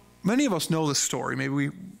 Now, many of us know this story. Maybe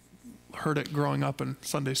we heard it growing up in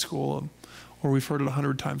Sunday school, or we've heard it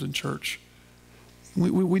 100 times in church.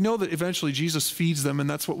 We know that eventually Jesus feeds them, and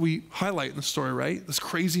that's what we highlight in the story, right? This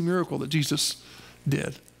crazy miracle that Jesus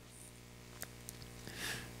did.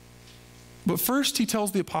 But first, he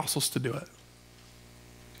tells the apostles to do it.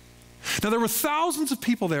 Now, there were thousands of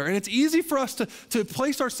people there, and it's easy for us to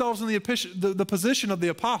place ourselves in the position of the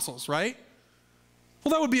apostles, right?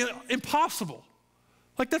 Well, that would be impossible.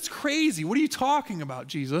 Like, that's crazy. What are you talking about,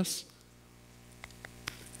 Jesus?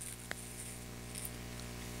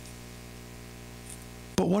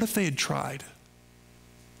 But what if they had tried?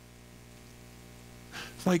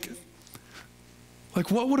 Like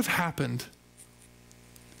what would have happened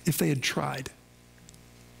if they had tried?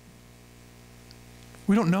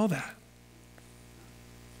 We don't know that.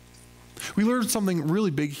 We learned something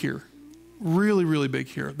really big here, really, really big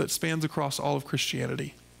here, that spans across all of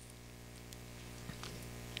Christianity.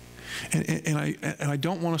 And I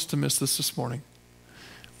don't want us to miss this morning.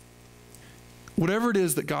 Whatever it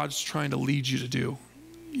is that God's trying to lead you to do,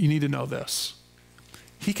 you need to know this.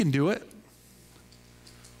 He can do it,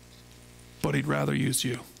 but he'd rather use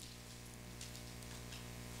you.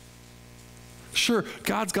 Sure,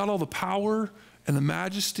 God's got all the power and the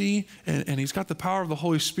majesty, and he's got the power of the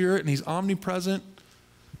Holy Spirit, and he's omnipresent,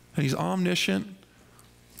 and he's omniscient,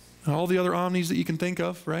 and all the other omnis that you can think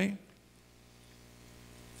of, right?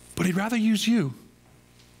 But he'd rather use you.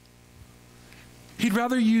 He'd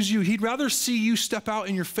rather use you. He'd rather see you step out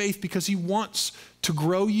in your faith because he wants to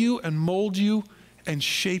grow you and mold you and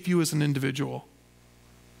shape you as an individual.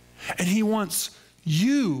 And he wants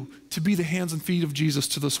you to be the hands and feet of Jesus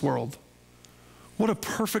to this world. What a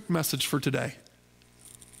perfect message for today.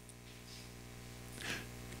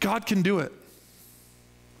 God can do it.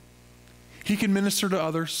 He can minister to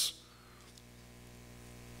others.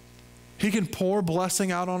 He can pour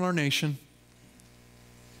blessing out on our nation.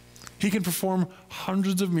 He can perform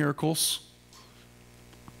hundreds of miracles,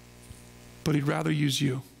 but he'd rather use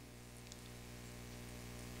you.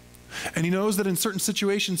 And he knows that in certain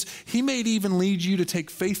situations, he may even lead you to take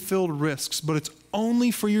faith-filled risks, but it's only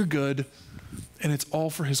for your good And it's all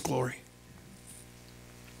for his glory.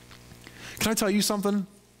 Can I tell you something?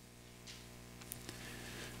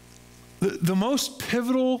 The most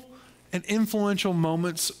pivotal and influential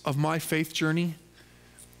moments of my faith journey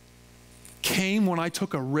came when I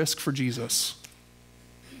took a risk for Jesus.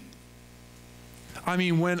 I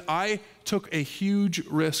mean, when I took a huge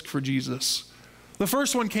risk for Jesus. The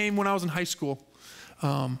first one came when I was in high school.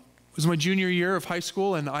 It was my junior year of high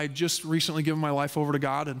school, and I just recently given my life over to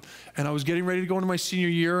God, and I was getting ready to go into my senior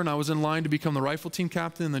year, and I was in line to become the rifle team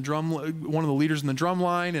captain and one of the leaders in the drum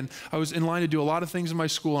line, and I was in line to do a lot of things in my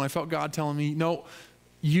school, and I felt God telling me, no,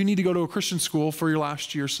 you need to go to a Christian school for your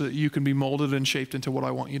last year so that you can be molded and shaped into what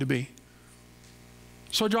I want you to be.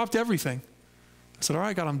 So I dropped everything. I said, all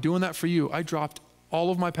right, God, I'm doing that for you. I dropped all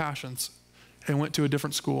of my passions and went to a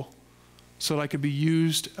different school so that I could be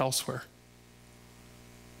used elsewhere.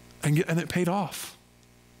 And it paid off.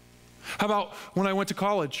 How about when I went to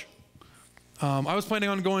college? I was planning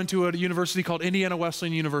on going to a university called Indiana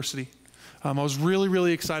Wesleyan University. I was really,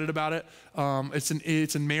 really excited about it.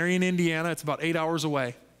 It's in Marion, Indiana. It's about 8 hours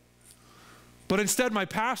away. But instead, my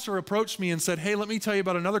pastor approached me and said, hey, let me tell you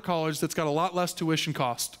about another college that's got a lot less tuition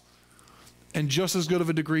cost and just as good of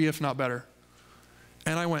a degree, if not better.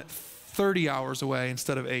 And I went 30 hours away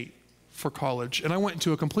instead of 8 for college. And I went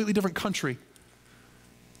into a completely different country.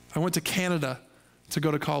 I went to Canada to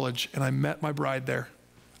go to college, and I met my bride there.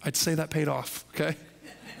 I'd say that paid off, okay?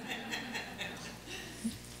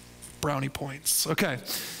 Brownie points, okay.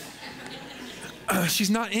 She's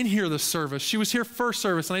not in here this service. She was here first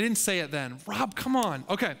service, and I didn't say it then. Rob, come on,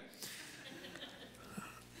 okay.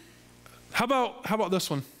 How about this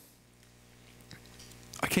one?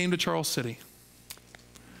 I came to Charles City,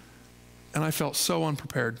 and I felt so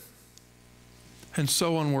unprepared and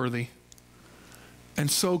so unworthy and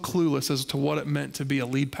so clueless as to what it meant to be a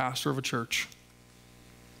lead pastor of a church.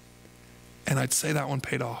 And I'd say that one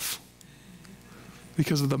paid off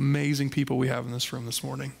because of the amazing people we have in this room this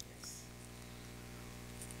morning.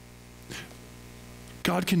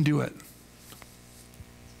 God can do it,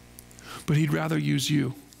 but he'd rather use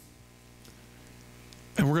you.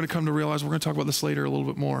 And we're going to come to realize, we're going to talk about this later a little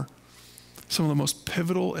bit more, some of the most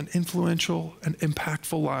pivotal and influential and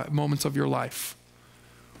impactful moments of your life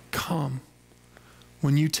come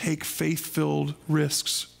when you take faith-filled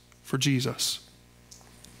risks for Jesus.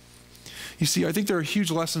 You see, I think there are huge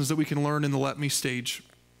lessons that we can learn in the let me stage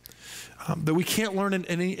that we can't learn in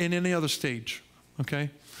any other stage, okay?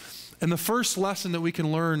 And the first lesson that we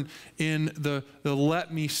can learn in the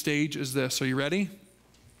let me stage is this. Are you ready?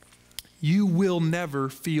 You will never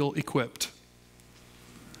feel equipped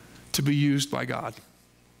to be used by God.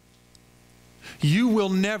 You will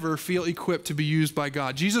never feel equipped to be used by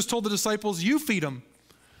God. Jesus told the disciples, you feed them.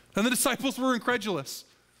 And the disciples were incredulous.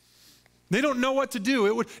 They don't know what to do.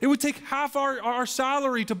 It would take half our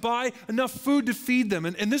salary to buy enough food to feed them.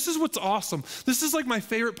 And this is what's awesome. This is like my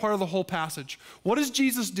favorite part of the whole passage. What does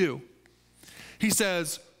Jesus do? He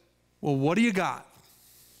says, well, what do you got?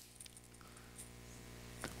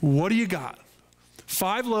 What do you got?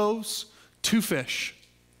 5 loaves, 2 fish.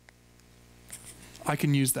 I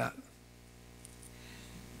can use that.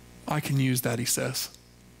 I can use that, he says.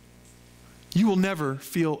 You will never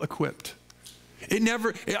feel equipped. I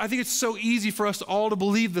think it's so easy for us all to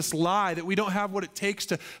believe this lie that we don't have what it takes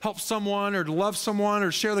to help someone or to love someone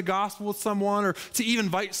or share the gospel with someone or to even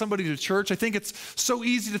invite somebody to church. I think it's so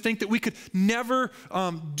easy to think that we could never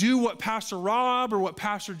do what Pastor Rob or what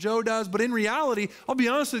Pastor Joe does. But in reality, I'll be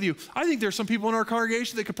honest with you, I think there's some people in our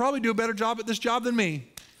congregation that could probably do a better job at this job than me,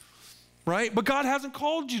 right? But God hasn't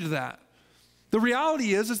called you to that. The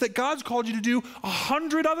reality is that God's called you to do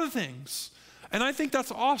 100 other things. And I think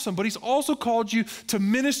that's awesome, but he's also called you to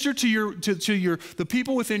minister to the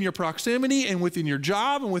people within your proximity and within your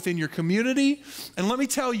job and within your community. And let me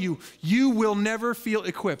tell you, you will never feel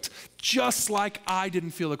equipped, just like I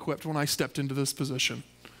didn't feel equipped when I stepped into this position.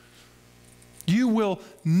 You will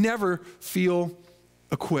never feel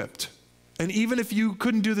equipped. And even if you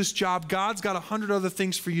couldn't do this job, God's got 100 other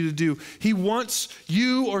things for you to do. He wants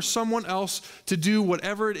you or someone else to do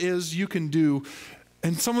whatever it is you can do.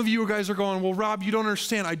 And some of you guys are going, well, Rob, you don't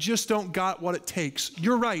understand. I just don't got what it takes.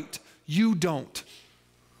 You're right. You don't.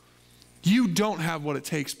 You don't have what it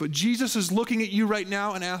takes. But Jesus is looking at you right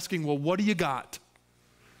now and asking, well, what do you got?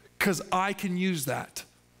 Because I can use that.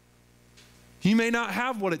 You may not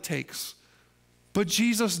have what it takes, but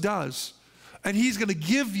Jesus does. And he's going to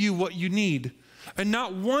give you what you need. And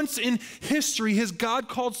not once in history has God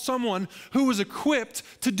called someone who was equipped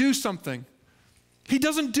to do something. He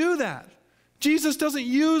doesn't do that. Jesus doesn't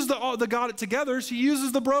use the got it togethers. He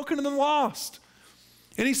uses the broken and the lost.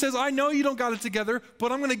 And he says, I know you don't got it together,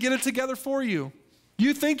 but I'm going to get it together for you.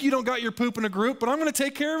 You think you don't got your poop in a group, but I'm going to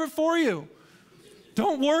take care of it for you.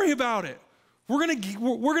 Don't worry about it. We're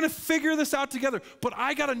going to figure this out together, but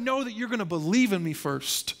I got to know that you're going to believe in me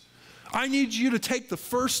first. I need you to take the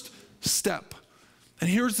first step. And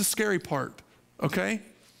here's the scary part, okay?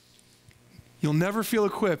 You'll never feel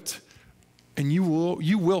equipped, and you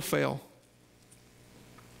will fail.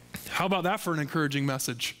 How about that for an encouraging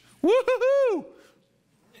message? Woo-hoo-hoo!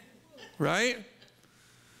 Right?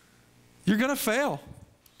 You're going to fail.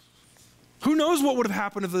 Who knows what would have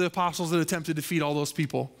happened if the apostles had attempted to feed all those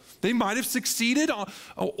people? They might have succeeded,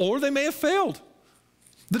 or they may have failed.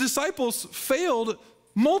 The disciples failed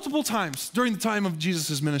multiple times during the time of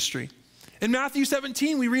Jesus' ministry. In Matthew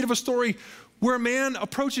 17, we read of a story where a man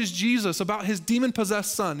approaches Jesus about his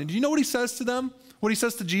demon-possessed son. And do you know what he says to them? What he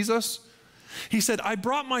says to Jesus? He said, I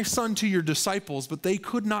brought my son to your disciples, but they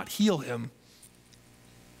could not heal him.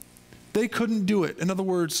 They couldn't do it. In other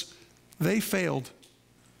words, they failed.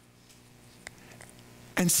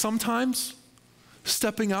 And sometimes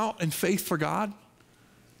stepping out in faith for God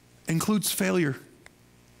includes failure.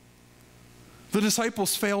 The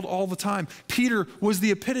disciples failed all the time. Peter was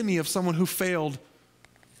the epitome of someone who failed.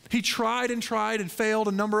 He tried and failed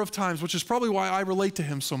a number of times, which is probably why I relate to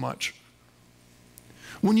him so much.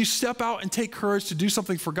 When you step out and take courage to do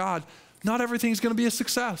something for God, not everything's going to be a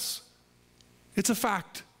success. It's a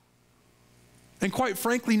fact. And quite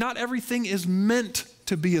frankly, not everything is meant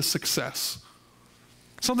to be a success.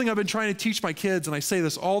 Something I've been trying to teach my kids, and I say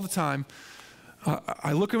this all the time.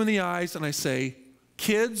 I look them in the eyes and I say,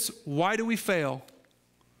 kids, why do we fail?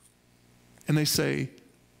 And they say,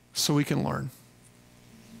 so we can learn.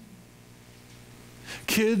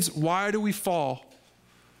 Kids, why do we fall?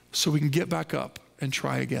 So we can get back up and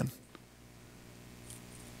try again.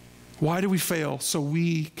 Why do we fail? So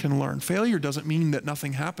we can learn. Failure doesn't mean that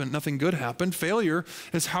nothing happened, nothing good happened. Failure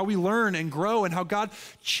is how we learn and grow and how God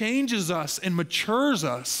changes us and matures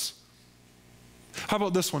us. How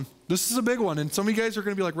about this one? This is a big one, and some of you guys are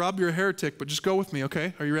going to be like, Rob, you're a heretic, but just go with me,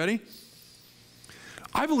 okay? Are you ready?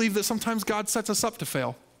 I believe that sometimes God sets us up to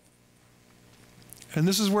fail. And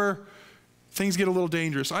this is where things get a little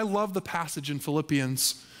dangerous. I love the passage in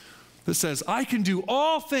Philippians that says, I can do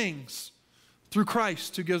all things through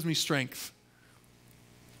Christ who gives me strength.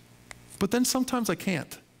 But then sometimes I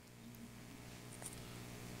can't.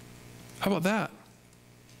 How about that?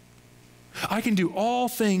 I can do all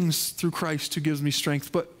things through Christ who gives me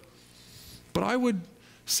strength, but I would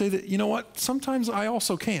say that, you know what? Sometimes I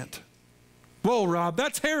also can't. Whoa, Rob,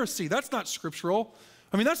 that's heresy. That's not scriptural.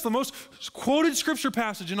 I mean, that's the most quoted scripture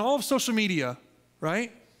passage in all of social media,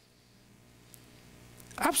 right?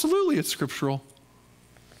 Absolutely, it's scriptural.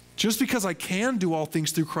 Just because I can do all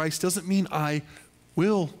things through Christ doesn't mean I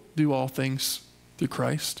will do all things through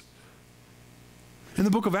Christ. In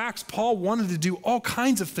the book of Acts, Paul wanted to do all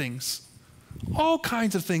kinds of things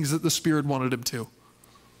that the Spirit wanted him to.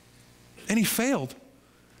 And he failed.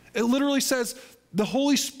 It literally says the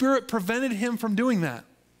Holy Spirit prevented him from doing that.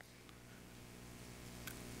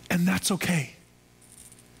 And that's okay.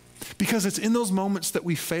 Because it's in those moments that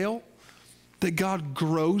we fail that God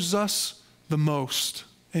grows us the most.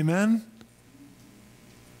 Amen?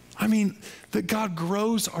 I mean, that God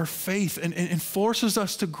grows our faith and forces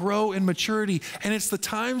us to grow in maturity. And it's the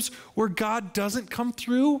times where God doesn't come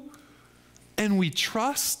through and we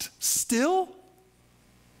trust still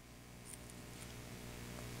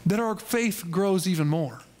that our faith grows even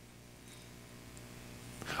more.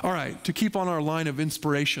 All right, to keep on our line of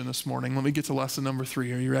inspiration this morning, let me get to lesson number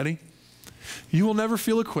 3. Are you ready? You will never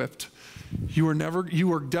feel equipped. You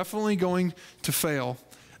are definitely going to fail.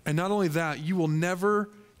 And not only that, you will never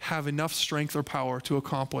have enough strength or power to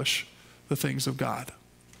accomplish the things of God.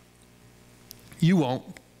 You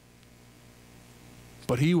won't,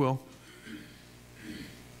 but He will.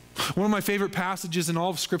 One of my favorite passages in all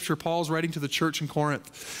of Scripture, Paul's writing to the church in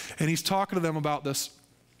Corinth, and he's talking to them about this.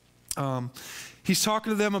 He's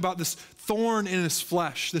talking to them about this thorn in his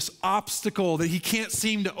flesh, this obstacle that he can't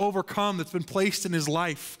seem to overcome that's been placed in his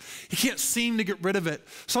life. He can't seem to get rid of it.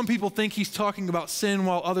 Some people think he's talking about sin,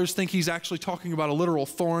 while others think he's actually talking about a literal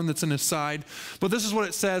thorn that's in his side. But this is what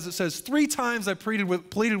it says. It says, 3 times I pleaded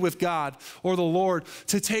with God or the Lord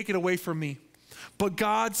to take it away from me. But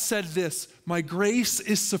God said this, my grace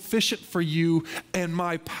is sufficient for you, and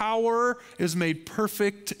my power is made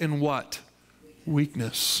perfect in what?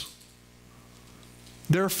 Weakness.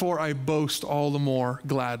 Therefore, I boast all the more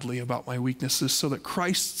gladly about my weaknesses, so that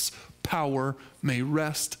Christ's power may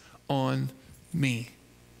rest on me.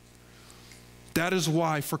 That is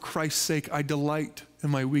why, for Christ's sake, I delight in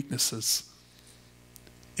my weaknesses,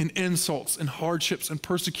 in insults and hardships and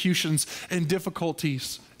persecutions and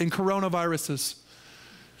difficulties and coronaviruses.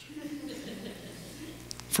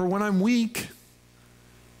 For when I'm weak,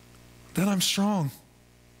 then I'm strong.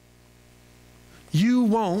 You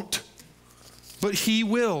won't, but he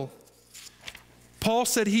will. Paul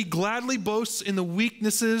said he gladly boasts in the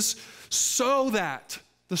weaknesses so that,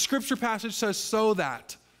 the scripture passage says so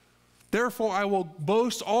that. Therefore, I will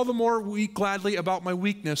boast all the more gladly about my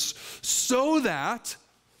weakness, so that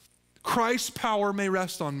Christ's power may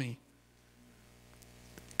rest on me.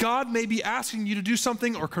 God may be asking you to do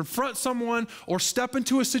something or confront someone or step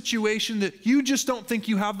into a situation that you just don't think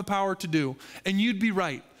you have the power to do, and you'd be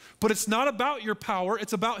right. But it's not about your power,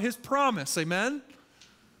 it's about his promise, amen?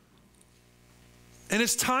 And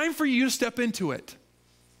it's time for you to step into it.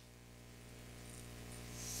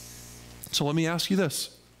 So let me ask you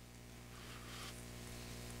this.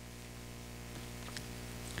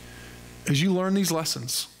 As you learn these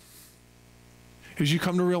lessons, as you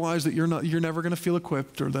come to realize that you're never going to feel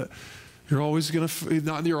equipped, or that you're always going to,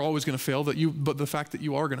 not that you're always going to fail, but the fact that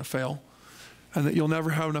you are going to fail, and that you'll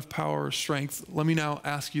never have enough power or strength, let me now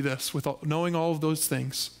ask you this. Knowing all of those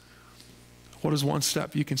things, what is one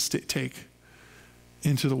step you can take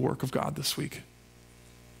into the work of God this week?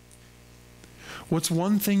 What's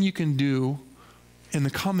one thing you can do in the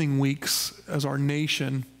coming weeks as our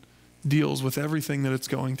nation deals with everything that it's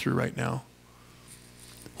going through right now?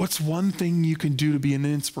 What's one thing you can do to be an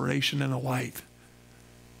inspiration and a light?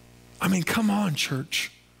 I mean, come on,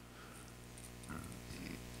 church.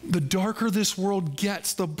 The darker this world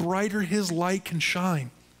gets, the brighter his light can shine.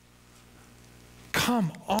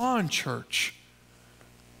 Come on, church.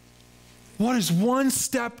 What is one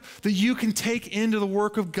step that you can take into the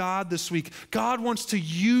work of God this week? God wants to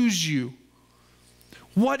use you.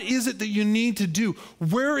 What is it that you need to do?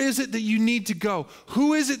 Where is it that you need to go?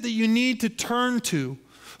 Who is it that you need to turn to?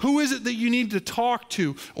 Who is it that you need to talk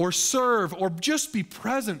to or serve or just be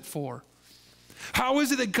present for? How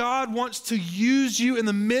is it that God wants to use you in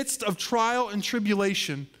the midst of trial and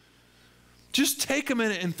tribulation? Just take a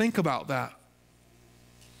minute and think about that.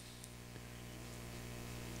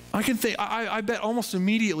 I bet almost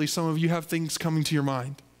immediately some of you have things coming to your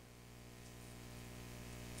mind.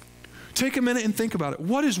 Take a minute and think about it.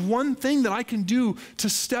 What is one thing that I can do to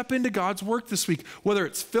step into God's work this week? Whether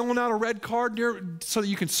it's filling out a red card so that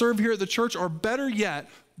you can serve here at the church, or better yet,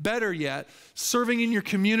 serving in your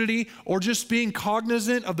community, or just being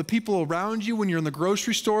cognizant of the people around you when you're in the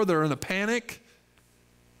grocery store that are in a panic.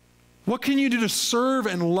 What can you do to serve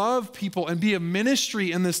and love people and be a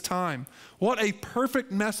ministry in this time? What a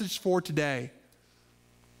perfect message for today.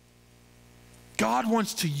 God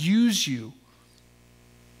wants to use you.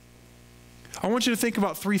 I want you to think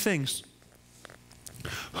about three things.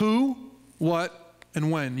 Who, what,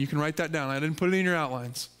 and when. You can write that down. I didn't put it in your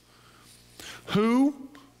outlines. Who,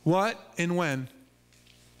 what, and when.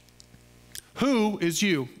 Who is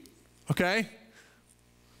you, okay?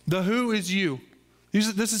 The who is you.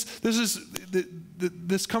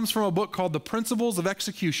 This comes from a book called The Principles of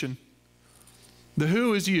Execution. The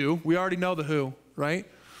who is you. We already know the who, right?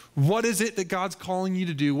 What is it that God's calling you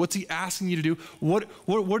to do? What's he asking you to do?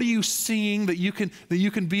 What are you seeing that you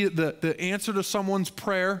can be the answer to someone's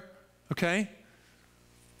prayer? Okay?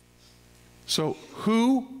 So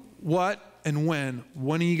who, what, and when?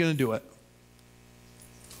 When are you going to do it?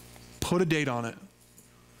 Put a date on it.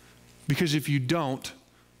 Because if you don't,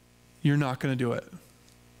 you're not going to do it.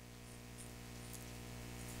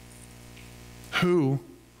 Who,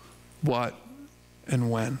 what,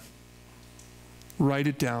 and when? Write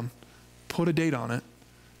it down, put a date on it,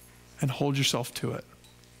 and hold yourself to it.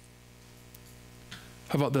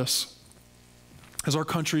 How about this? As our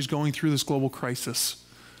country is going through this global crisis,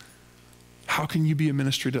 how can you be a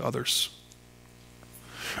ministry to others?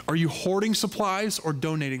 Are you hoarding supplies or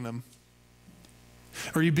donating them?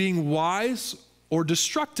 Are you being wise or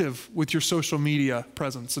destructive with your social media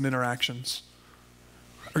presence and interactions?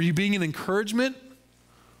 Are you being an encouragement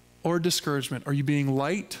or a discouragement? Are you being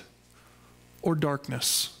light or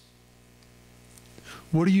darkness?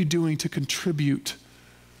 What are you doing to contribute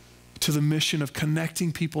to the mission of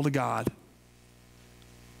connecting people to God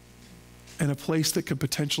in a place that could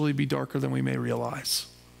potentially be darker than we may realize?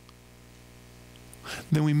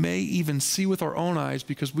 Than we may even see with our own eyes,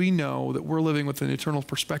 because we know that we're living with an eternal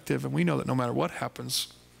perspective, and we know that no matter what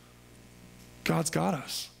happens, God's got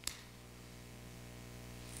us.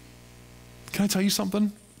 Can I tell you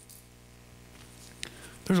something?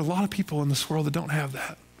 There's a lot of people in this world that don't have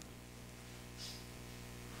that.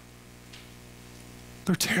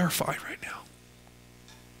 They're terrified right now.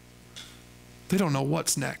 They don't know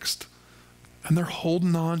what's next. And they're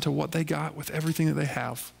holding on to what they got with everything that they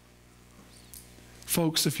have.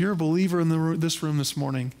 Folks, if you're a believer in this room this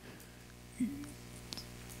morning,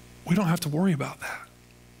 we don't have to worry about that.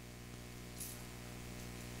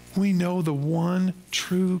 We know the one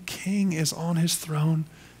true King is on his throne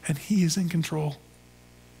and he is in control.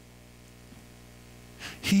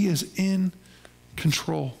 He is in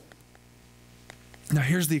control. Now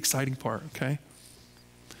here's the exciting part, okay?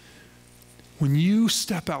 When you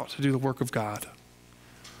step out to do the work of God,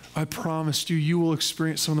 I promise you, you will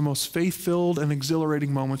experience some of the most faith-filled and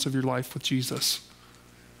exhilarating moments of your life with Jesus.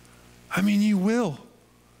 I mean, you will.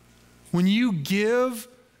 When you give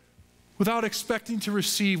without expecting to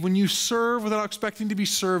receive, when you serve without expecting to be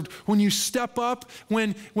served, when you step up,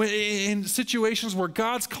 when in situations where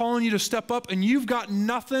God's calling you to step up and you've got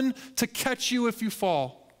nothing to catch you if you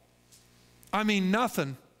fall. I mean,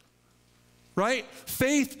 nothing. Right?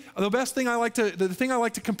 Faith, the thing I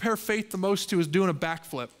like to compare faith the most to is doing a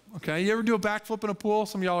backflip. Okay? You ever do a backflip in a pool?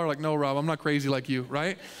 Some of y'all are like, no, Rob, I'm not crazy like you,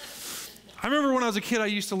 right? I remember when I was a kid, I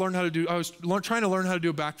was trying to learn how to do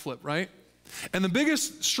a backflip, right? And the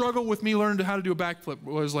biggest struggle with me learning how to do a backflip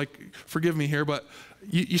was like, forgive me here, but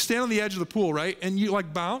you stand on the edge of the pool, right? And you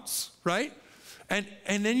like bounce, right? And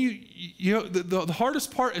then the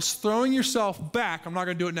hardest part is throwing yourself back. I'm not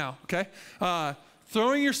going to do it now, okay?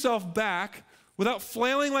 Throwing yourself back without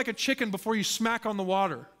flailing like a chicken before you smack on the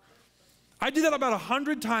water. I did that about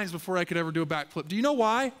 100 times before I could ever do a backflip. Do you know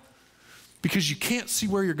why? Because you can't see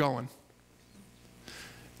where you're going.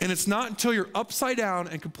 And it's not until you're upside down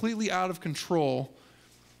and completely out of control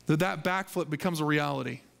that backflip becomes a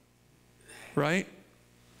reality, right?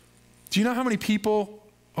 Do you know how many people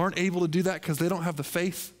aren't able to do that because they don't have the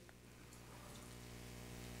faith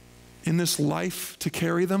in this life to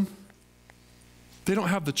carry them? They don't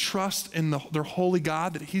have the trust in their holy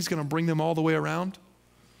God that he's going to bring them all the way around.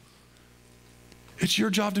 It's your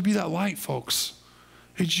job to be that light, folks.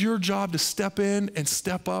 It's your job to step in and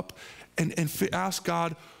step up and ask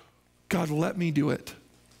God, God, let me do it.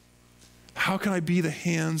 How can I be the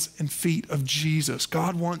hands and feet of Jesus?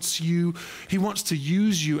 God wants you. He wants to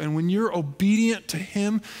use you. And when you're obedient to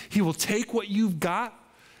him, he will take what you've got,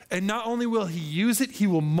 and not only will he use it, he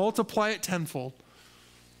will multiply it tenfold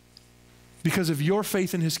because of your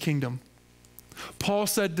faith in his kingdom. Paul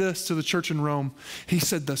said this to the church in Rome. He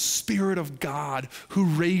said, the Spirit of God who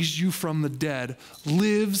raised you from the dead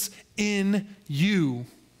lives in you.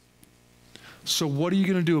 So what are you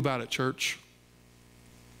going to do about it, church?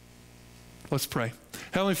 Let's pray.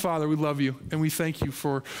 Heavenly Father, we love you and we thank you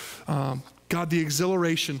for, God, the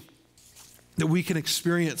exhilaration that we can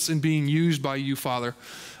experience in being used by you, Father.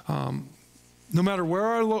 No matter where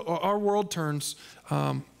our world turns,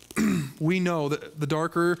 we know that the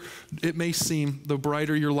darker it may seem, the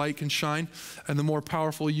brighter your light can shine and the more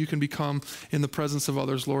powerful you can become in the presence of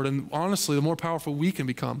others, Lord. And honestly, the more powerful we can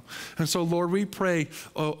become. And so, Lord, we pray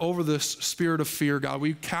over this spirit of fear, God.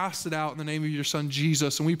 We cast it out in the name of your Son,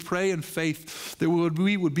 Jesus. And we pray in faith that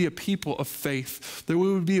we would be a people of faith, that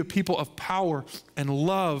we would be a people of power and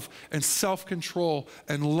love and self-control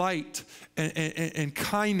and light and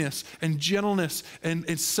kindness and gentleness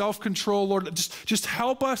and self-control, Lord. Just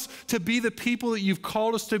help us to be the people that you've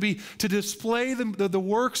called us to be, to display the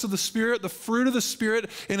works of the Spirit, the fruit of the Spirit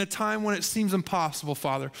in a time when it seems impossible,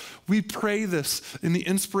 Father. We pray this in the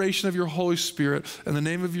inspiration of your Holy Spirit, in the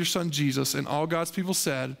name of your Son, Jesus, and all God's people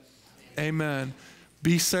said, amen.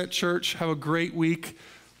 Be sent, church. Have a great week.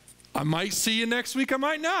 I might see you next week. I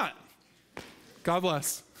might not. God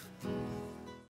bless.